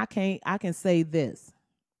what, and I can say this.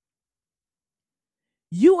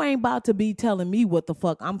 You ain't about to be telling me what the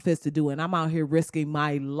fuck I'm fist to do, and I'm out here risking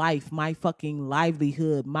my life, my fucking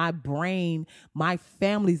livelihood, my brain, my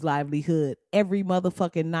family's livelihood every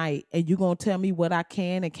motherfucking night, and you gonna tell me what I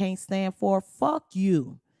can and can't stand for? Fuck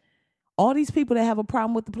you. All these people that have a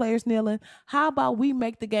problem with the players kneeling, how about we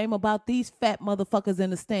make the game about these fat motherfuckers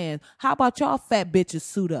in the stands? How about y'all fat bitches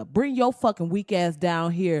suit up? Bring your fucking weak ass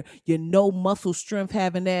down here. You no muscle strength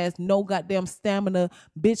having ass, no goddamn stamina.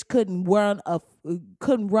 Bitch couldn't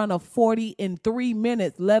run a 40 in 3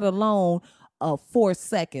 minutes, let alone 4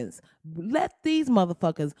 seconds. Let these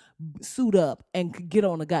motherfuckers suit up and get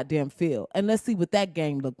on the goddamn field. And let's see what that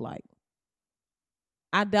game look like.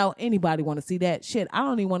 I doubt anybody want to see that shit. I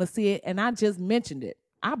don't even want to see it. And I just mentioned it.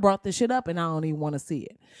 I brought the shit up and I don't even want to see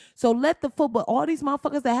it. So let the football, all these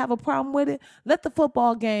motherfuckers that have a problem with it, let the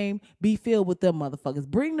football game be filled with them motherfuckers.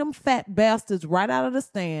 Bring them fat bastards right out of the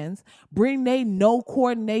stands. Bring they no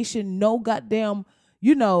coordination, no goddamn,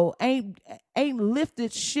 ain't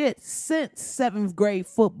lifted shit since 7th grade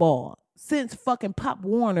football, since fucking Pop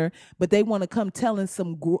Warner, but they want to come telling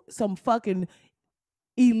some fucking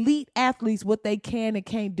elite athletes what they can and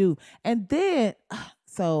can't do. And then,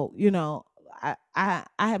 so, I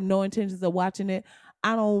have no intentions of watching it.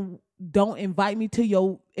 Don't invite me to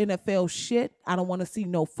your NFL shit. I don't want to see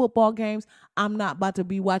no football games. I'm not about to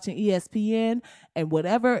be watching ESPN and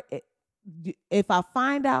whatever. If I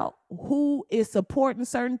find out who is supporting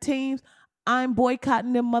certain teams, I'm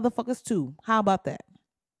boycotting them motherfuckers too. How about that?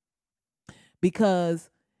 Because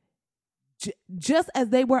just as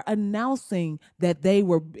they were announcing that they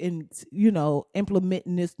were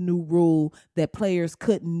implementing this new rule that players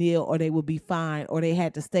couldn't kneel or they would be fined or they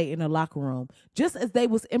had to stay in the locker room, just as they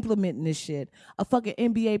was implementing this shit, a fucking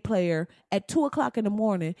NBA player at 2:00 in the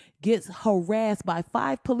morning gets harassed by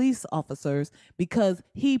 5 police officers because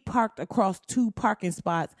he parked across 2 parking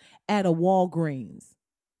spots at a Walgreens.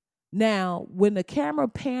 Now, when the camera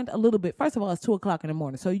panned a little bit, first of all, it's 2:00 in the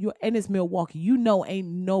morning. So and it's Milwaukee. Ain't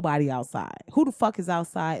nobody outside. Who the fuck is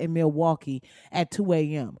outside in Milwaukee at 2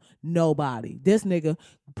 a.m.? Nobody. This nigga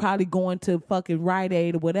probably going to fucking Rite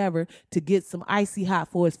Aid or whatever to get some icy hot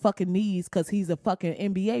for his fucking knees because he's a fucking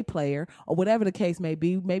NBA player or whatever the case may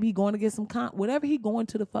be. Maybe he going to get some whatever he going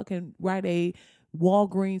to the fucking Rite Aid,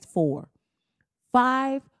 Walgreens for.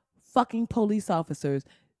 5 fucking police officers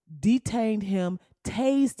detained him,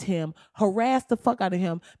 tased him, harassed the fuck out of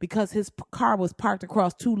him because his car was parked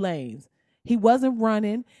across 2 lanes. He wasn't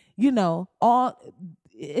running,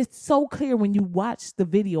 it's so clear when you watch the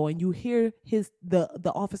video and you hear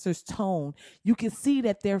the officer's tone. You can see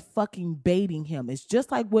that they're fucking baiting him. It's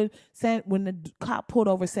just like when the cop pulled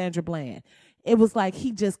over Sandra Bland. It was like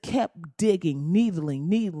he just kept digging,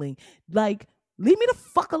 needling, like, leave me the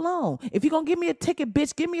fuck alone. If you're going to give me a ticket,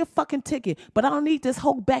 bitch, give me a fucking ticket. But I don't need this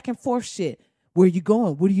whole back and forth shit. Where are you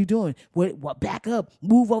going? What are you doing? What? Back up.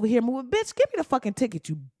 Move over here. Move. Bitch, give me the fucking ticket,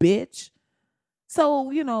 you bitch.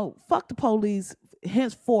 So, fuck the police.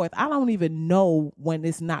 Henceforth, I don't even know when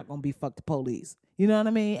it's not going to be fuck the police. You know what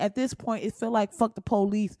I mean? At this point, it feel like fuck the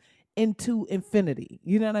police into infinity.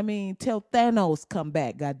 You know what I mean? Till Thanos come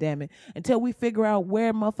back, goddammit. Until we figure out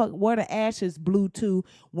where the ashes blew to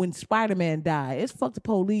when Spider-Man died. It's fuck the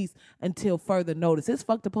police until further notice. It's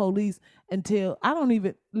fuck the police until I don't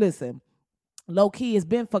even listen. Low key, it's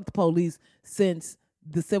been fuck the police since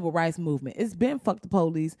the civil rights movement. It's been fuck the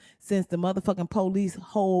police since the motherfucking police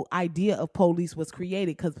whole idea of police was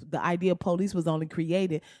created, because the idea of police was only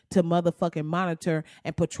created to motherfucking monitor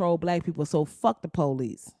and patrol black people. So fuck the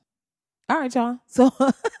police. All right, y'all. So,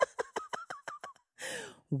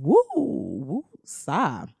 woo,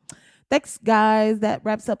 sigh. Thanks, guys. That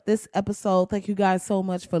wraps up this episode. Thank you guys so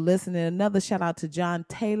much for listening. Another shout out to John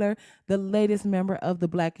Taylor, the latest member of the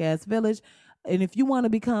Black Ass Village. And if you want to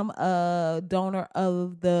become a donor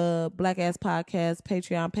of the Black Ass Podcast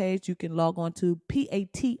Patreon page, you can log on to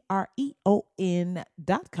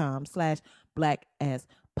patreon.com/Black Ass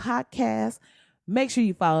Podcast. Make sure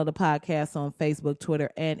you follow the podcast on Facebook,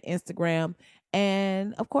 Twitter, and Instagram.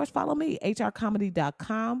 And of course, follow me,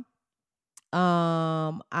 hrcomedy.com.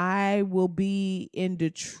 I will be in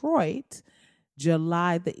Detroit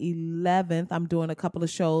July the 11th. I'm doing a couple of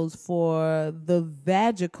shows for the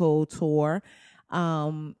Vagical Tour.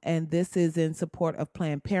 And this is in support of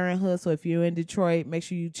Planned Parenthood. So if you're in Detroit, make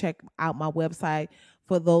sure you check out my website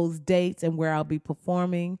for those dates and where I'll be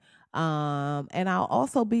performing. And I'll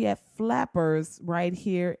also be at Flappers right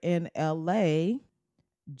here in LA,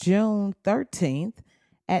 June 13th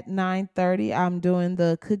at 9:30. I'm doing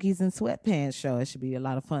the Cookies and Sweatpants show. It should be a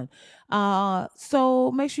lot of fun. So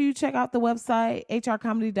make sure you check out the website,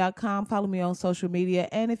 hrcomedy.com. Follow me on social media.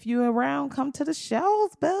 And if you're around, come to the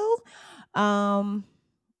shows, Bill. And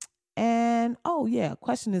oh yeah,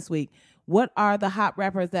 question this week. What are the hot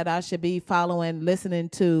rappers that I should be following, listening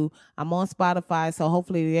to? I'm on Spotify, so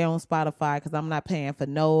hopefully they're on Spotify because I'm not paying for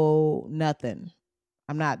nothing.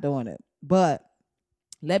 I'm not doing it. But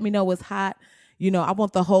let me know what's hot. I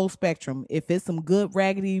want the whole spectrum. If it's some good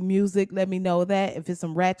raggedy music, let me know that. If it's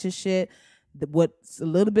some ratchet shit, what's a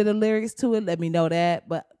little bit of lyrics to it, let me know that.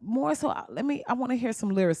 But more so, I want to hear some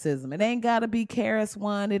lyricism. It ain't gotta be Karis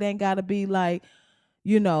One. It ain't gotta be like,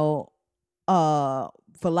 you know,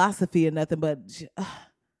 philosophy or nothing. But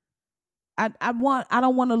I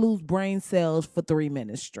don't want to lose brain cells for 3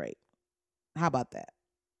 minutes straight. How about that?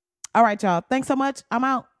 All right, y'all. Thanks so much. I'm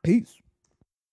out. Peace.